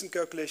non-self-consistent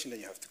calculation, then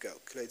you have to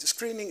calculate the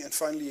screening, and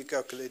finally you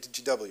calculate the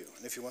GW.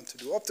 And if you want to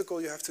do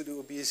optical, you have to do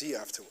a BSE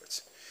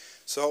afterwards.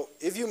 So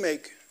if you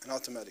make an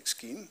automatic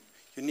scheme,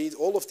 you need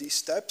all of these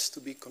steps to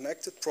be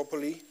connected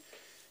properly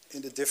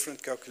in the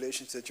different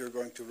calculations that you're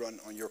going to run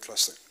on your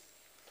cluster.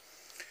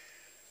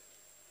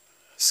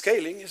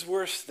 Scaling is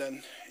worse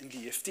than in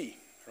DFT,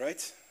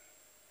 right?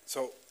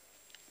 So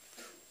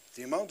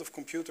the amount of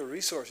computer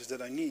resources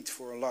that I need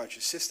for a larger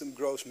system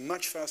grows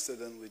much faster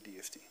than with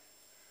DFT.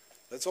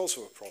 That's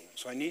also a problem.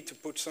 So I need to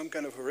put some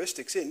kind of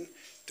heuristics in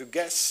to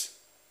guess,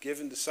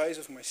 given the size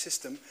of my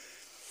system,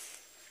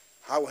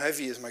 how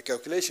heavy is my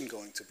calculation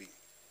going to be.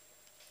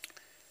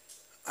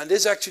 And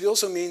this actually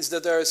also means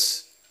that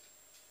there's,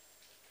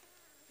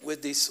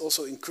 with this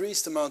also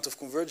increased amount of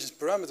convergence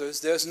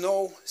parameters, there's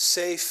no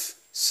safe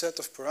set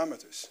of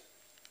parameters.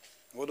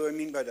 What do I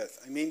mean by that?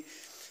 I mean,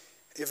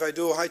 if I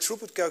do a high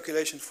throughput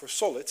calculation for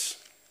solids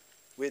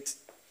with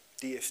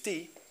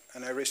DFT,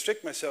 and I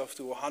restrict myself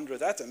to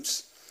 100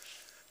 atoms,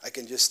 I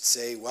can just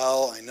say,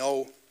 well, I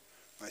know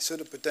my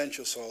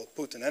pseudopotential, so I'll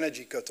put an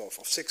energy cutoff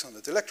of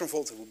 600 electron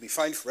volts. It will be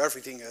fine for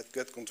everything. I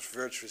get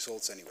converged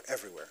results anywhere,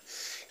 everywhere.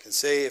 I can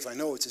say, if I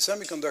know it's a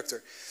semiconductor,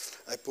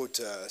 I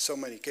put so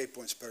many K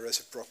points per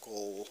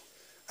reciprocal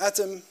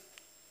atom,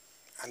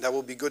 and that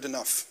will be good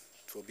enough.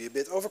 It will be a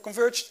bit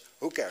overconverged.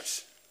 Who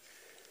cares?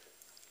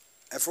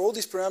 And for all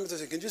these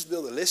parameters, I can just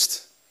build a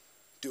list,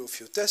 do a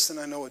few tests, and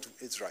I know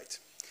it's right.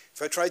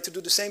 If I try to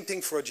do the same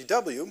thing for a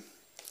GW,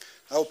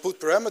 I'll put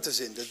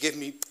parameters in that give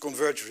me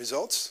converged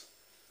results,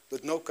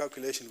 but no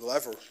calculation will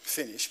ever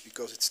finish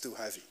because it's too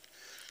heavy.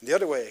 And the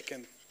other way, I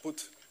can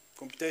put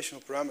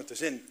computational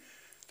parameters in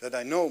that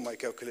I know my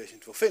calculation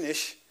will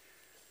finish,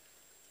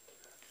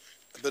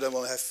 but I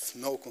will have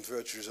no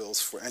converged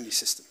results for any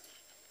system.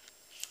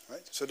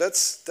 Right? So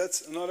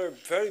that's another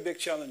very big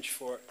challenge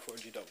for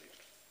GW.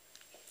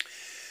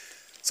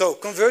 So,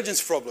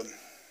 convergence problem.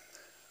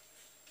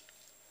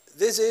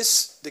 This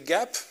is the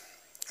gap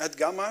at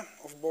gamma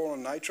of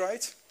boron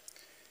nitride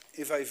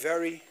if I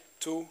vary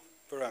two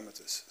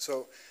parameters.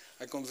 So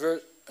I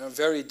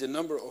vary the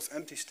number of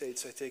empty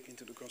states I take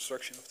into the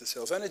construction of the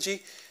cell's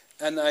energy,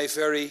 and I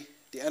vary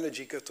the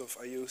energy cutoff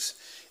I use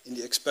in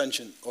the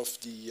expansion of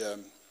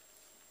the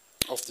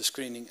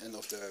screening and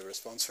of the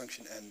response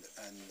function and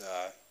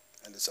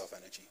the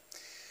self-energy.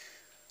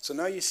 So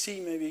now you see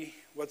maybe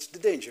what's the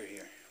danger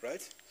here,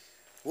 right?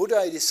 Would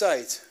I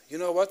decide, you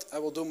know what, I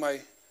will do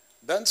my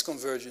band's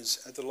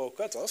convergence at the low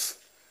cutoff,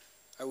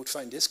 I would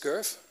find this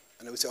curve,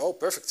 and I would say, oh,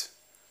 perfect.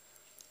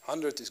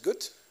 100 is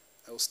good,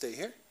 I will stay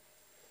here.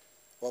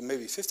 Well,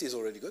 maybe 50 is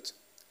already good.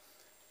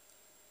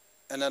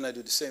 And then I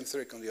do the same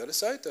trick on the other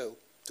side. I'll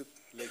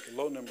take a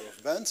low number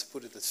of bands,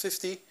 put it at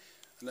 50,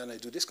 and then I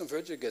do this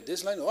convergence, get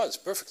this line. Oh, that's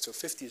perfect, so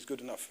 50 is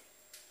good enough.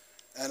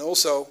 And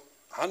also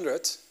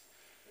 100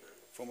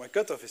 for my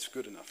cutoff is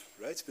good enough,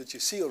 right? But you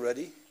see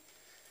already,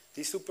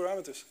 these two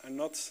parameters are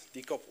not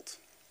decoupled.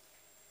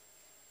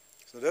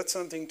 So that's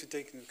something to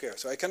take into care.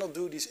 So I cannot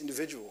do these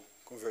individual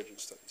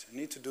convergence studies. I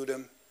need to do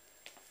them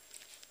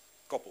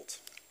coupled.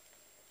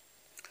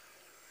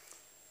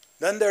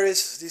 Then there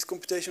is these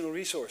computational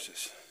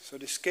resources. So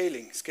the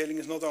scaling. Scaling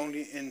is not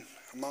only in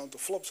amount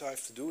of flops I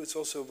have to do, it's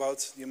also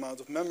about the amount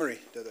of memory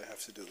that I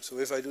have to do. So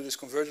if I do this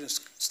convergence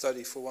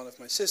study for one of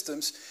my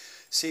systems,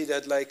 see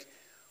that like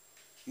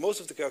most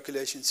of the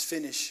calculations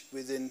finish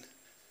within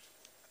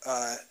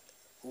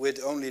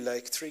with only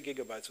like 3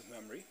 gigabytes of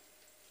memory.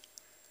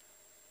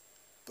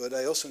 But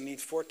I also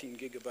need 14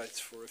 gigabytes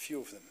for a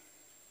few of them.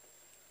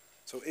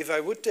 So if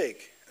I would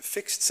take a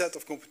fixed set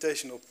of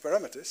computational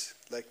parameters,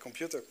 like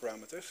computer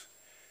parameters,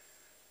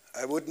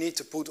 I would need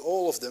to put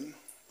all of them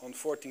on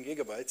 14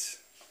 gigabytes,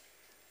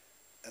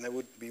 and I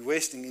would be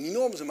wasting an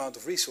enormous amount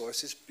of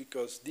resources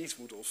because these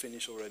would all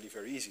finish already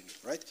very easily,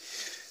 right?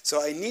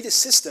 So I need a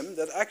system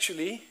that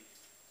actually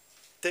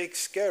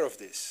takes care of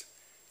this.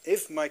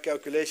 If my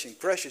calculation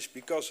crashes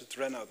because it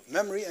ran out of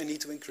memory, I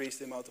need to increase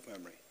the amount of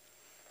memory.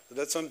 So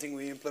that's something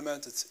we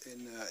implemented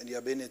in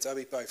the Abinit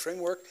ABIPI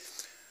framework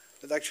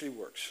that actually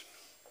works.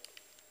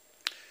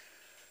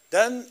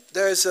 Then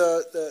there's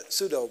the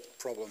pseudo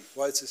problem.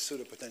 Why it's a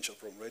pseudo potential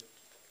problem, right?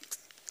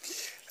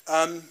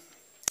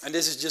 And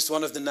this is just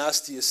one of the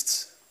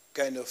nastiest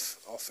kind of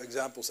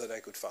examples that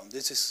I could find.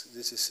 This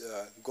is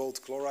gold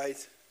chloride,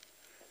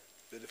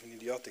 a bit of an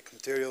idiotic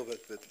material, but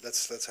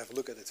let's have a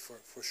look at it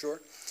for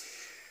sure.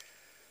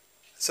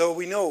 So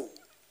we know,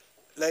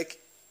 like,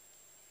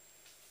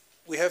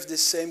 we have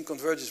this same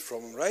convergence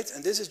problem, right?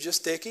 And this is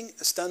just taking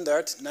a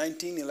standard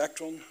 19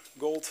 electron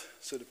gold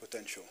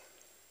pseudopotential.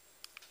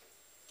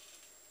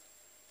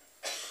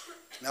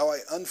 Now I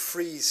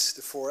unfreeze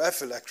the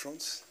 4F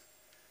electrons.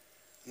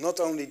 Not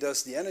only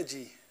does the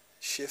energy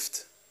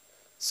shift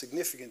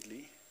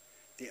significantly,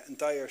 the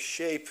entire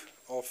shape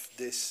of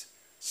this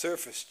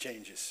surface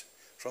changes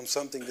from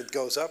something that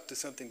goes up to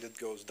something that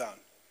goes down.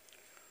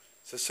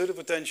 So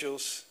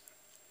pseudopotentials,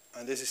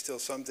 and this is still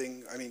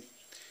something, I mean,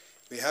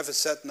 We have a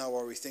set now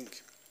where we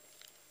think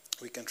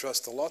we can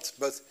trust a lot,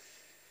 but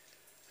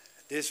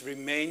this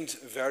remains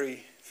a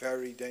very,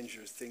 very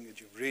dangerous thing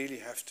that you really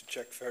have to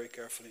check very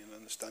carefully and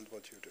understand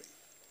what you're doing.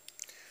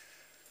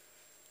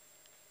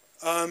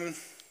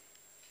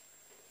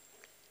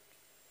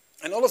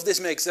 And all of this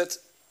makes that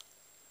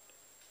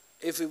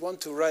if we want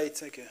to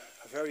write like a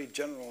very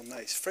general,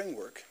 nice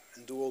framework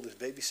and do all this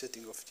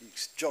babysitting of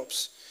these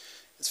jobs,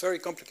 it's very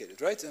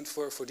complicated, right? And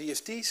for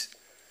DFTs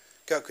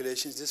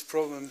calculations, this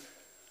problem,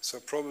 so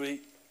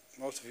probably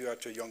most of you are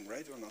too young,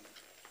 right, or not?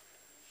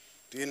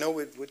 Do you know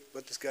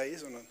what this guy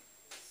is or not?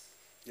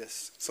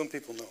 Yes, some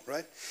people know,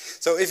 right?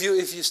 So if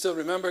you still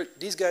remember,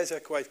 these guys are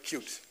quite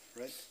cute,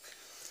 right?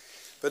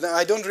 But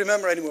I don't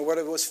remember anymore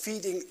whether it was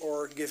feeding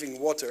or giving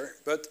water,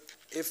 but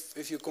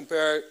if you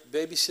compare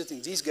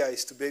babysitting these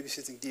guys to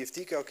babysitting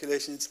DFT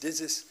calculations,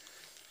 this is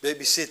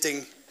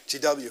babysitting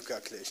GW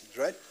calculations,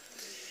 right?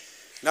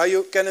 Now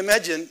you can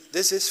imagine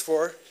this is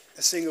for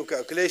a single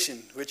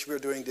calculation, which we're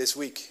doing this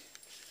week.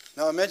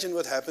 Now imagine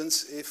what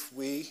happens if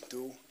we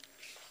do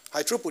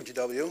high throughput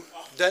GW,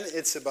 then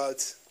it's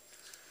about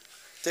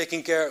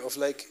taking care of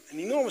like an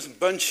enormous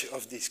bunch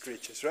of these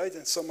creatures, right?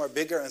 And some are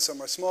bigger and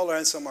some are smaller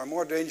and some are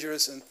more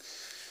dangerous and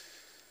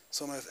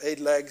some have 8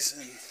 legs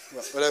and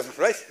well, whatever,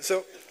 right?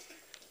 So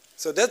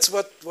that's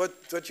what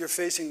you're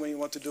facing when you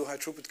want to do high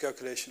throughput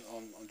calculation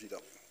on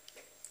GW.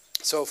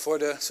 So for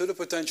the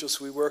pseudopotentials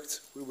we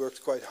worked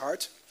quite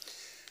hard.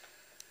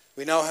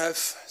 We now have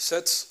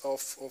sets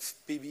of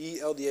PBE,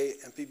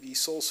 LDA and PBE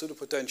Sol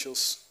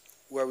pseudopotentials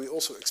where we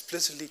also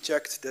explicitly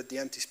checked that the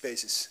empty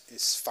space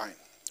is fine,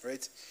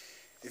 right?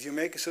 If you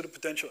make a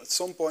pseudopotential, at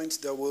some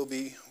point there will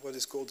be what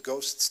is called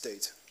ghost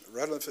state,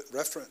 resonance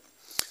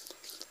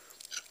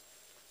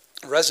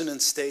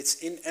states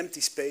in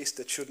empty space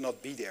that should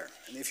not be there.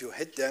 And if you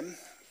hit them,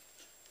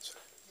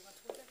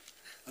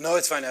 no,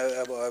 it's fine.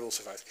 I will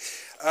survive.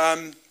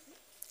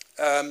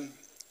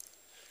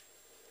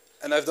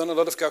 And I've done a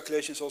lot of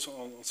calculations also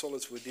on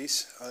solids with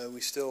these.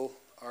 We still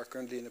are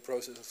currently in the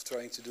process of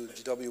trying to do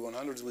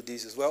GW100s with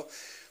these as well.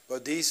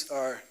 But these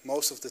are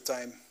most of the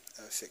time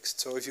fixed.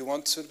 So if you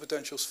want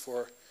pseudopotentials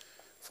for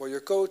your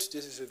code,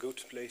 this is a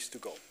good place to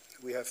go.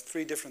 We have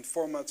 3 different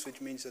formats,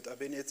 which means that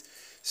Abinit,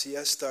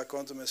 Siesta,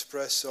 Quantum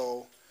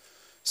Espresso,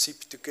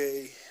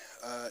 CP2K,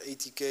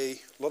 ATK,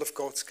 a lot of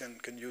codes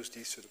can use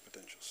these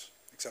pseudopotentials,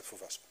 except for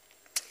VASP.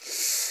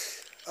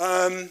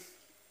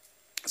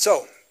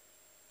 So,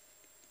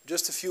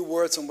 just a few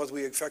words on what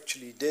we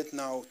actually did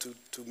now to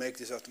make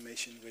this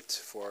automation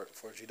for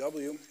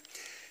GW.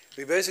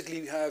 We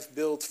basically have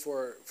built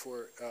for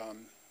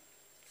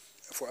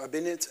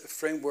Abinit a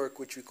framework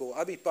which we call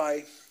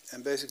AbiPy,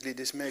 and basically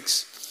this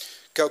makes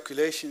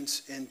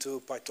calculations into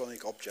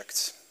Pythonic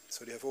objects.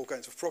 So they have all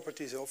kinds of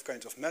properties, all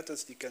kinds of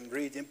methods. They can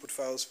read input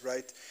files,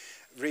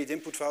 read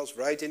input files,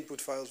 write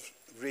input files,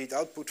 read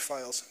output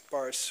files,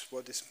 parse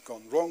what has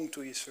gone wrong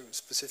to your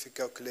specific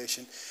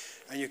calculation,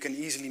 and you can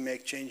easily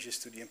make changes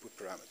to the input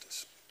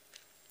parameters.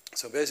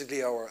 So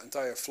basically our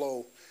entire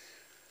flow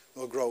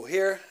will grow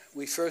here.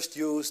 We first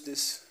use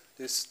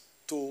this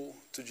tool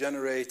to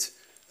generate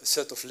a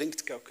set of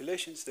linked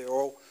calculations. They're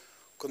all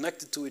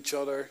connected to each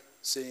other,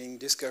 saying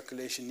this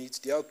calculation needs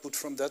the output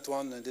from that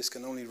one, and this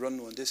can only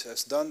run when this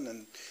has done,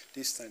 and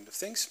these kind of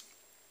things.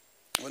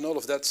 When all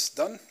of that's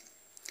done,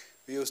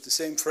 we use the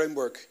same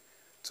framework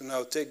to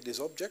now take this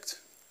object,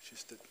 which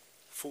is the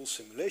full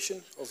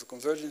simulation of a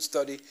convergence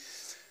study,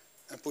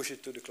 and push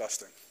it to the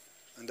cluster.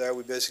 And there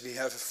we basically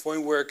have a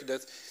framework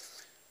that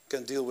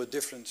can deal with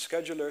different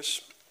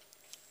schedulers,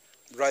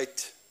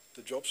 write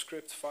the job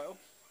script file,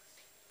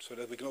 so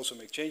that we can also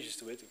make changes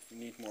to it if we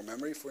need more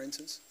memory, for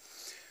instance,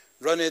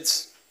 run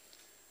it,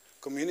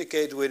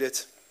 communicate with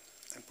it,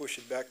 and push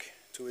it back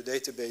to a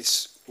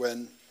database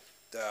when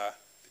the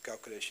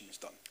calculation is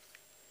done.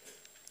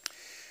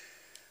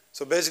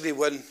 So basically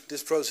when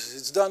this process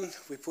is done,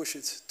 we push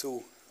it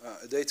to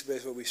a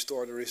database where we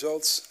store the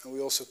results, and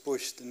we also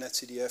push the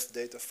netcdf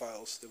data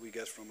files that we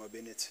get from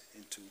Abinit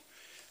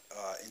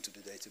into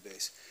the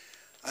database.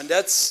 And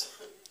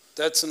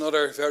that's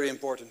another very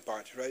important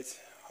part, right?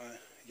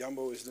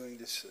 Jambo is doing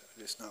this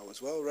now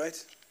as well,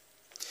 right?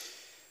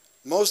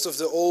 Most of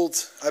the old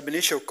ab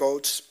initio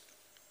codes,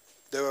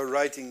 they were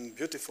writing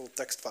beautiful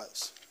text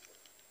files.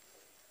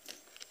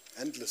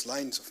 Endless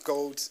lines of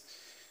code,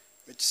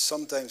 which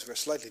sometimes were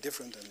slightly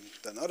different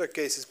than other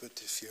cases, but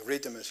if you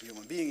read them as a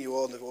human being, you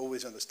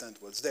always understand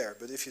what's there.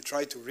 But if you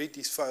try to read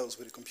these files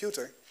with a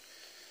computer,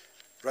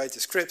 write a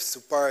script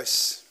to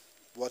parse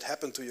what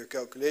happened to your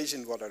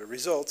calculation, what are the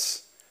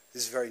results,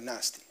 this is very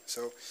nasty.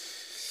 So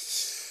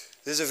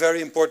this is a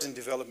very important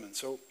development.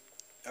 So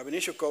ab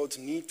initio codes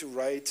need to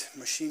write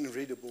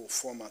machine-readable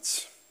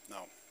formats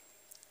now,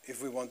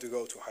 if we want to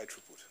go to high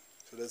throughput.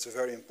 So that's a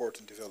very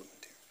important development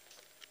here.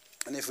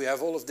 And if we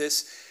have all of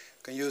this,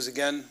 we can use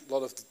again a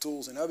lot of the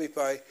tools in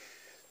AbiPy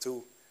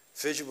to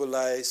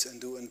visualize and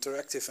do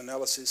interactive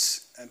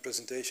analysis and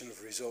presentation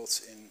of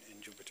results in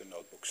Jupyter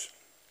notebooks.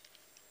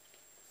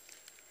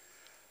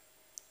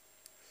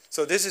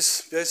 So this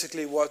is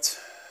basically what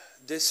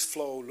this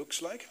flow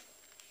looks like.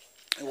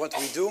 And what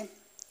we do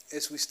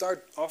is we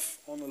start off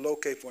on a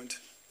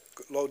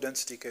low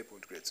density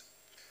K-point grid.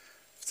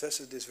 I've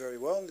tested this very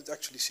well, and it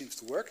actually seems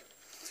to work.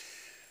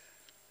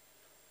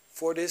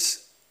 For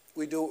this,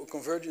 we do a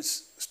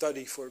convergence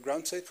study for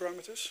ground state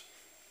parameters,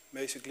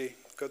 basically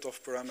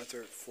cutoff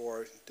parameter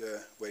for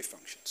the wave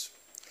functions.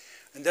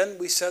 And then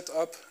we set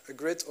up a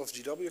grid of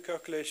GW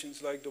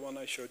calculations like the one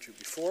I showed you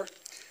before,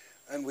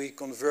 and we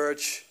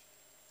converge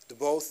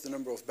both the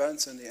number of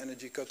bands and the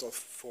energy cutoff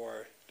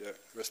for the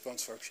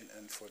response function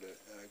and for the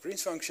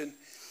Green's function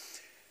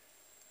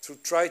to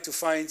try to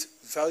find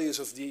values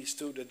of these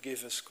two that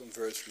give us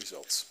converged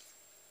results.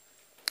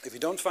 If we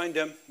don't find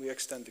them, we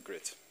extend the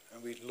grid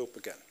and we loop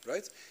again,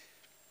 right?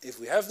 If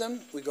we have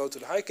them, we go to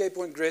the high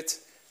K-point grid,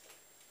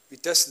 we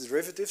test the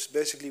derivatives.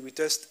 Basically, we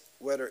test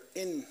whether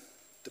in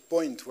the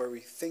point where we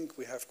think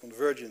we have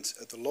convergence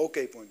at the low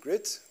K-point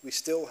grid, we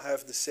still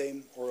have the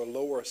same or a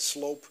lower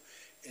slope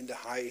in the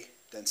high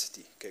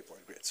density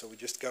K-point grid. So we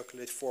just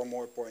calculate 4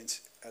 more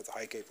points at the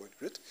high K-point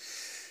grid.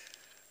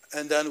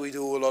 And then we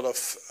do a lot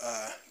of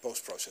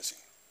post-processing.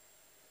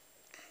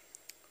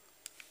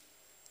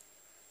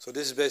 So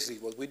this is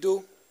basically what we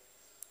do.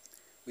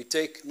 We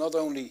take not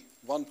only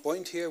one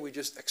point here, we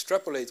just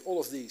extrapolate all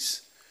of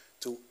these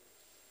to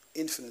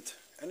infinite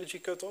energy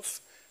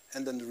cutoff,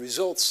 and then the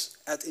results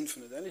at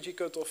infinite energy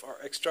cutoff are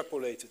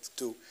extrapolated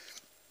to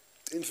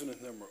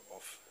infinite number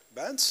of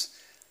bands,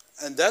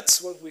 and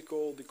that's what we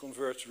call the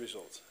converged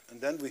result.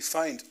 And then we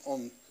find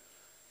on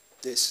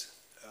this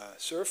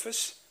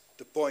surface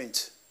the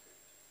point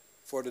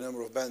for the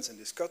number of bands in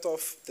this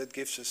cutoff that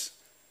gives us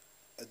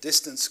a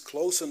distance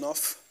close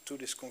enough to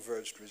this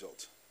converged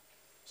result.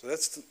 So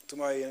that's, to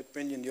my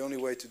opinion, the only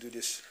way to do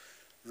this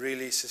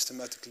really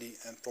systematically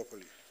and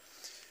properly.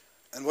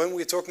 And when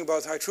we're talking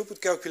about high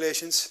throughput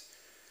calculations,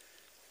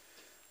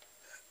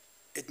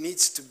 it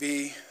needs to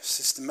be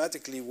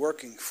systematically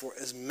working for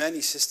as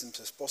many systems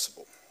as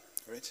possible,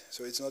 right?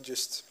 So it's not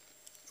just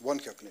one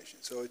calculation.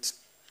 So it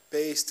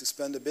pays to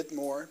spend a bit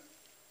more,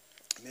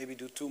 maybe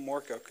do 2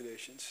 more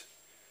calculations.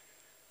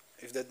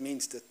 If that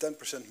means that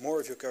 10%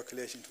 more of your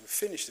calculations will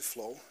finish the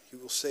flow, you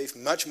will save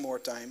much more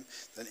time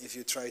than if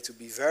you try to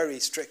be very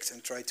strict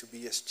and try to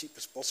be as cheap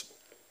as possible.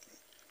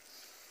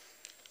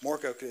 More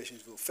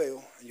calculations will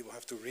fail, and you will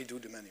have to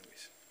redo them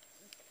anyways.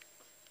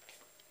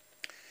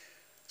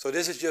 So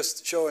this is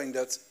just showing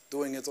that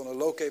doing it on a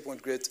low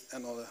K-point grid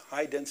and on a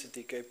high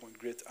density K-point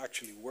grid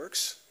actually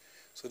works.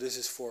 So this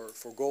is for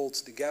gold,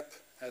 the gap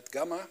at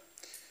gamma.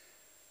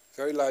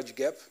 Very large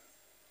gap.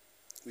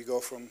 We go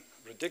from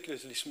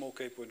ridiculously small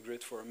K-point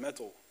grid for a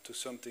metal to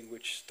something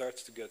which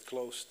starts to get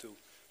close to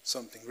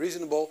something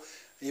reasonable.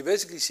 And you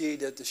basically see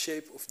that the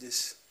shape of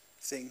this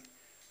thing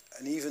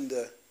and even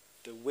the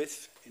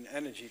width in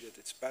energy that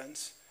it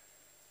spans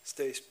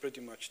stays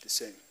pretty much the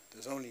same.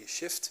 There's only a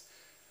shift.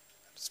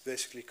 It's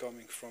basically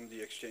coming from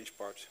the exchange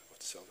part of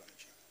the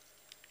self-energy.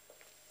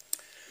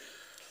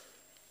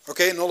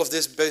 Okay, and all of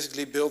this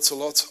basically builds a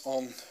lot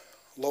on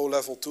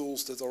low-level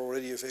tools that are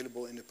already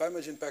available in the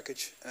PyMagine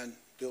package and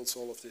builds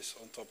all of this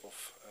on top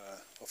of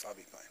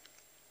AbiPy.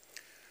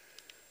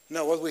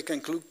 Now what we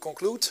can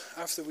conclude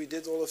after we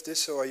did all of this,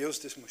 so I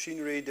used this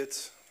machinery, did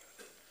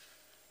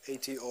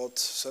 80-odd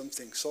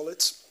something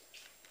solids.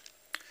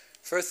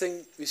 First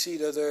thing we see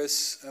that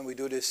there's, and we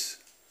do this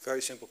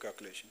very simple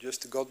calculation,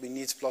 just the Godby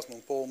needs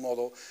plasma-on-pole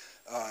model,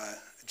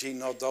 G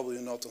naught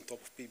W naught on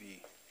top of PBE.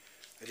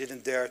 I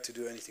didn't dare to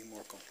do anything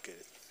more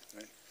complicated.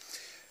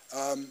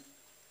 Right?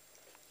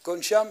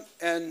 Konsham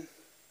and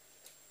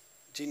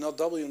G naught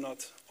W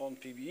naught on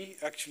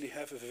PBE actually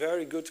have a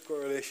very good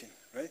correlation,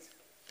 right?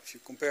 If you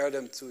compare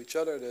them to each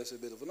other, there's a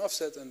bit of an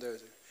offset and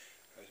there's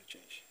a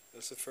change.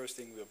 That's the first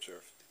thing we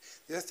observed.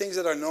 These are things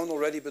that are known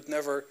already but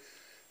never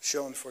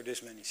shown for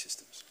this many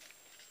systems.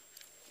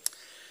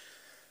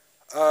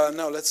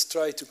 Now let's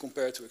try to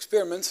compare to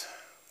experiment.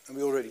 And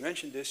we already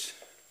mentioned this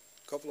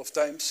a couple of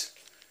times.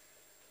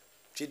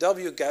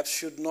 GW gaps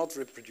should not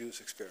reproduce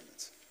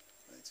experiment.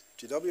 Right?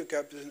 GW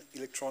gap is an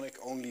electronic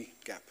only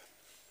gap.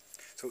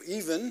 So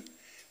even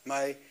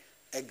my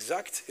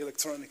exact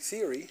electronic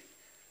theory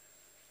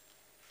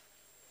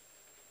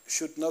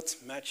should not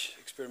match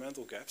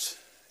experimental gaps.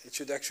 It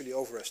should actually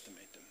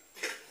overestimate them.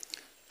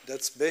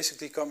 That's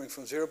basically coming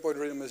from zero-point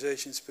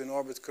randomization,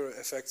 spin-orbit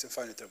effects, and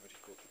finite temperature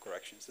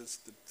corrections. That's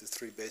the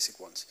 3 basic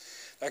ones.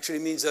 It actually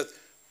means that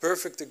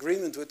perfect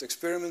agreement with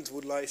experiment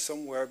would lie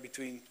somewhere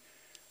between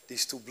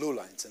these 2 blue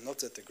lines and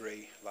not at the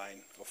gray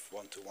line of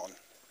 1-to-1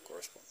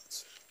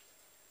 correspondence.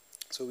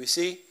 So we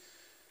see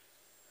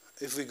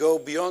if we go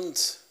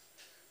beyond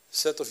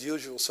set of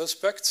usual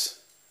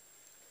suspects,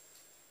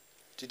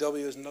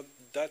 GW is not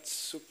that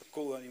super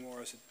cool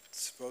anymore as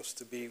it's supposed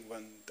to be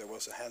when there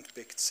was a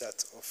hand-picked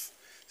set of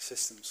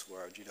systems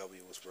where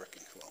GW was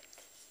working well.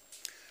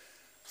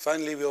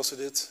 Finally, we also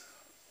did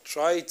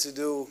try to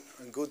do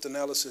a good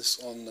analysis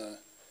on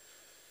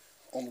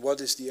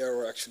what is the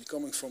error actually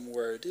coming from,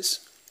 where it is.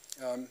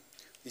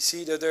 We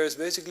see that there is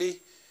basically,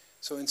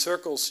 so in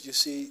circles you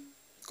see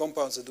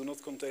compounds that do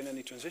not contain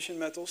any transition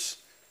metals,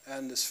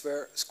 and the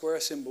square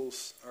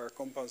symbols are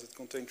compounds that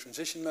contain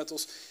transition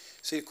metals.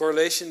 See the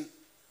correlation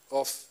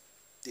of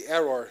the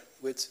error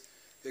with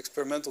the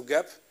experimental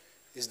gap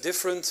is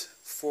different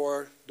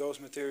for those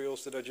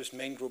materials that are just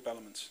main group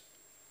elements.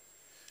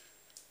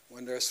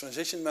 When there's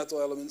transition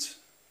metal elements,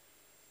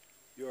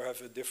 you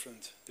have a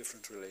different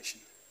relation.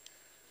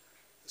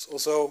 There's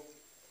also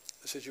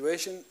a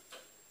situation,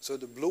 so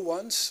the blue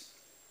ones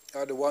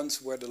are the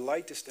ones where the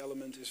lightest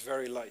element is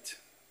very light.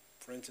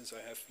 For instance,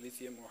 I have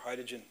lithium or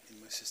hydrogen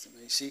in my system,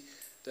 and you see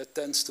that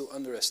tends to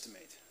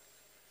underestimate.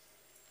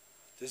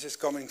 This is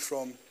coming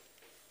from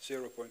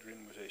 0-point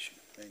renormalization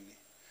mainly.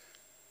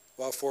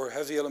 While for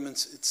heavy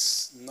elements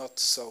it's not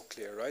so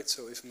clear, right?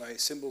 So if my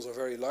symbols are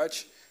very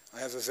large, I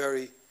have a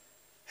very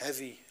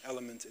heavy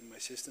element in my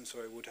system, so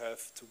I would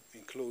have to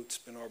include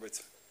spin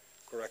orbit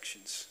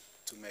corrections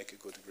to make a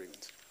good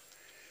agreement.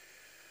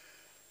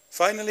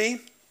 Finally,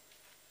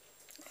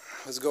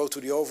 let's go to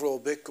the overall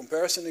big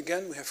comparison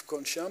again. We have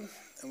Kohn-Sham,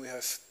 and we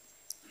have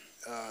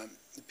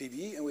the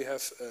PBE, and we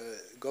have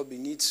Godby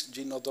needs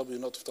G naught W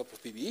naught on top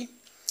of PBE.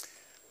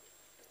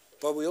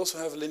 But we also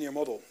have a linear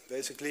model,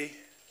 basically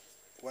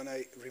when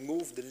I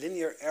remove the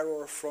linear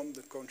error from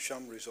the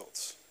Kohn-Sham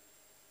results.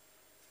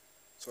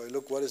 So I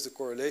look what is the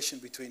correlation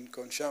between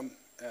Kohn-Sham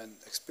and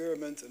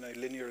experiment, and I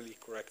linearly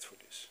correct for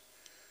this.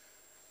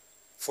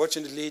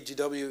 Fortunately,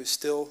 GW is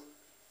still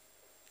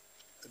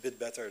a bit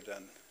better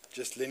than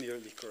just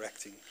linearly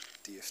correcting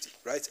DFT,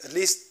 right? At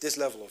least this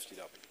level of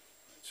GW.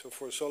 So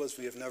for solids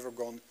we have never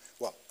gone,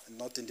 well,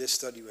 not in this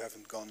study, we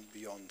haven't gone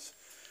beyond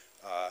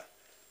a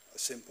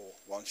simple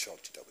one-shot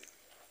GW.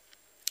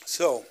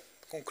 So,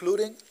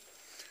 concluding,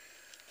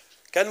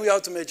 can we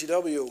automate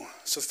GW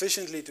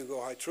sufficiently to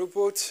go high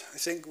throughput? I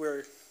think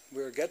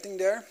we're getting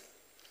there.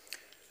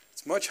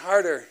 It's much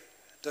harder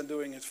than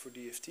doing it for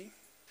DFT.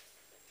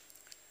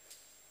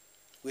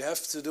 We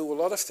have to do a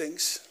lot of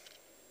things.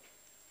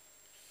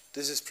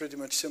 This is pretty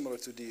much similar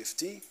to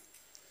DFT.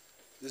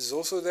 This is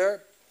also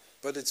there,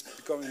 but it's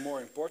becoming more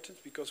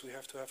important because we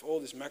have to have all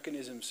these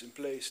mechanisms in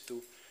place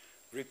to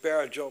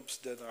repair jobs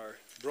that are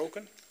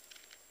broken.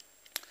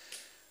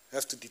 We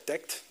have to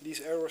detect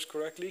these errors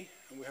correctly,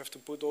 and we have to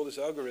put all these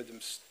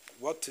algorithms,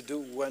 what to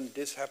do when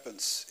this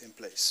happens, in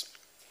place.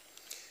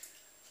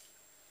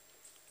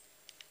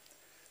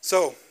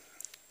 So,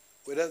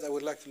 with that I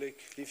would like to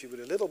leave you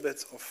with a little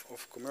bit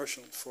of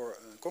commercial for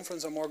a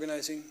conference I'm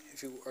organizing.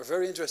 If you are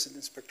very interested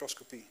in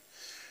spectroscopy,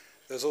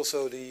 there's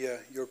also the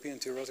European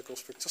Theoretical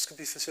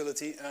Spectroscopy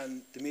Facility,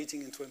 and the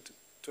meeting in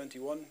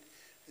 2021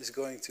 is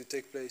going to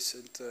take place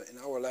in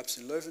our labs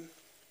in Leuven.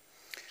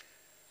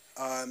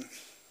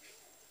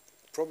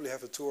 Probably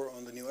have a tour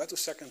on the new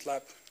attosecond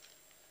lab.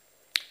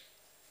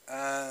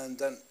 And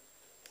then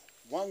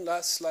one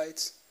last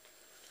slide.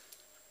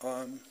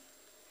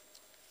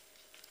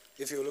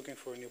 If you're looking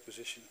for a new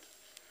position,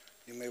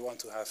 you may want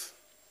to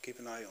keep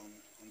an eye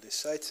on this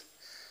site.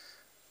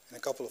 In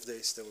a couple of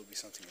days there will be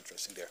something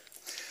interesting there.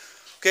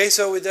 Okay,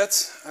 so with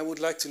that I would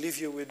like to leave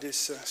you with this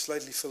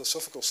slightly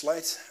philosophical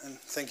slide, and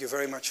thank you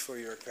very much for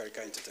your very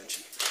kind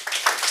attention.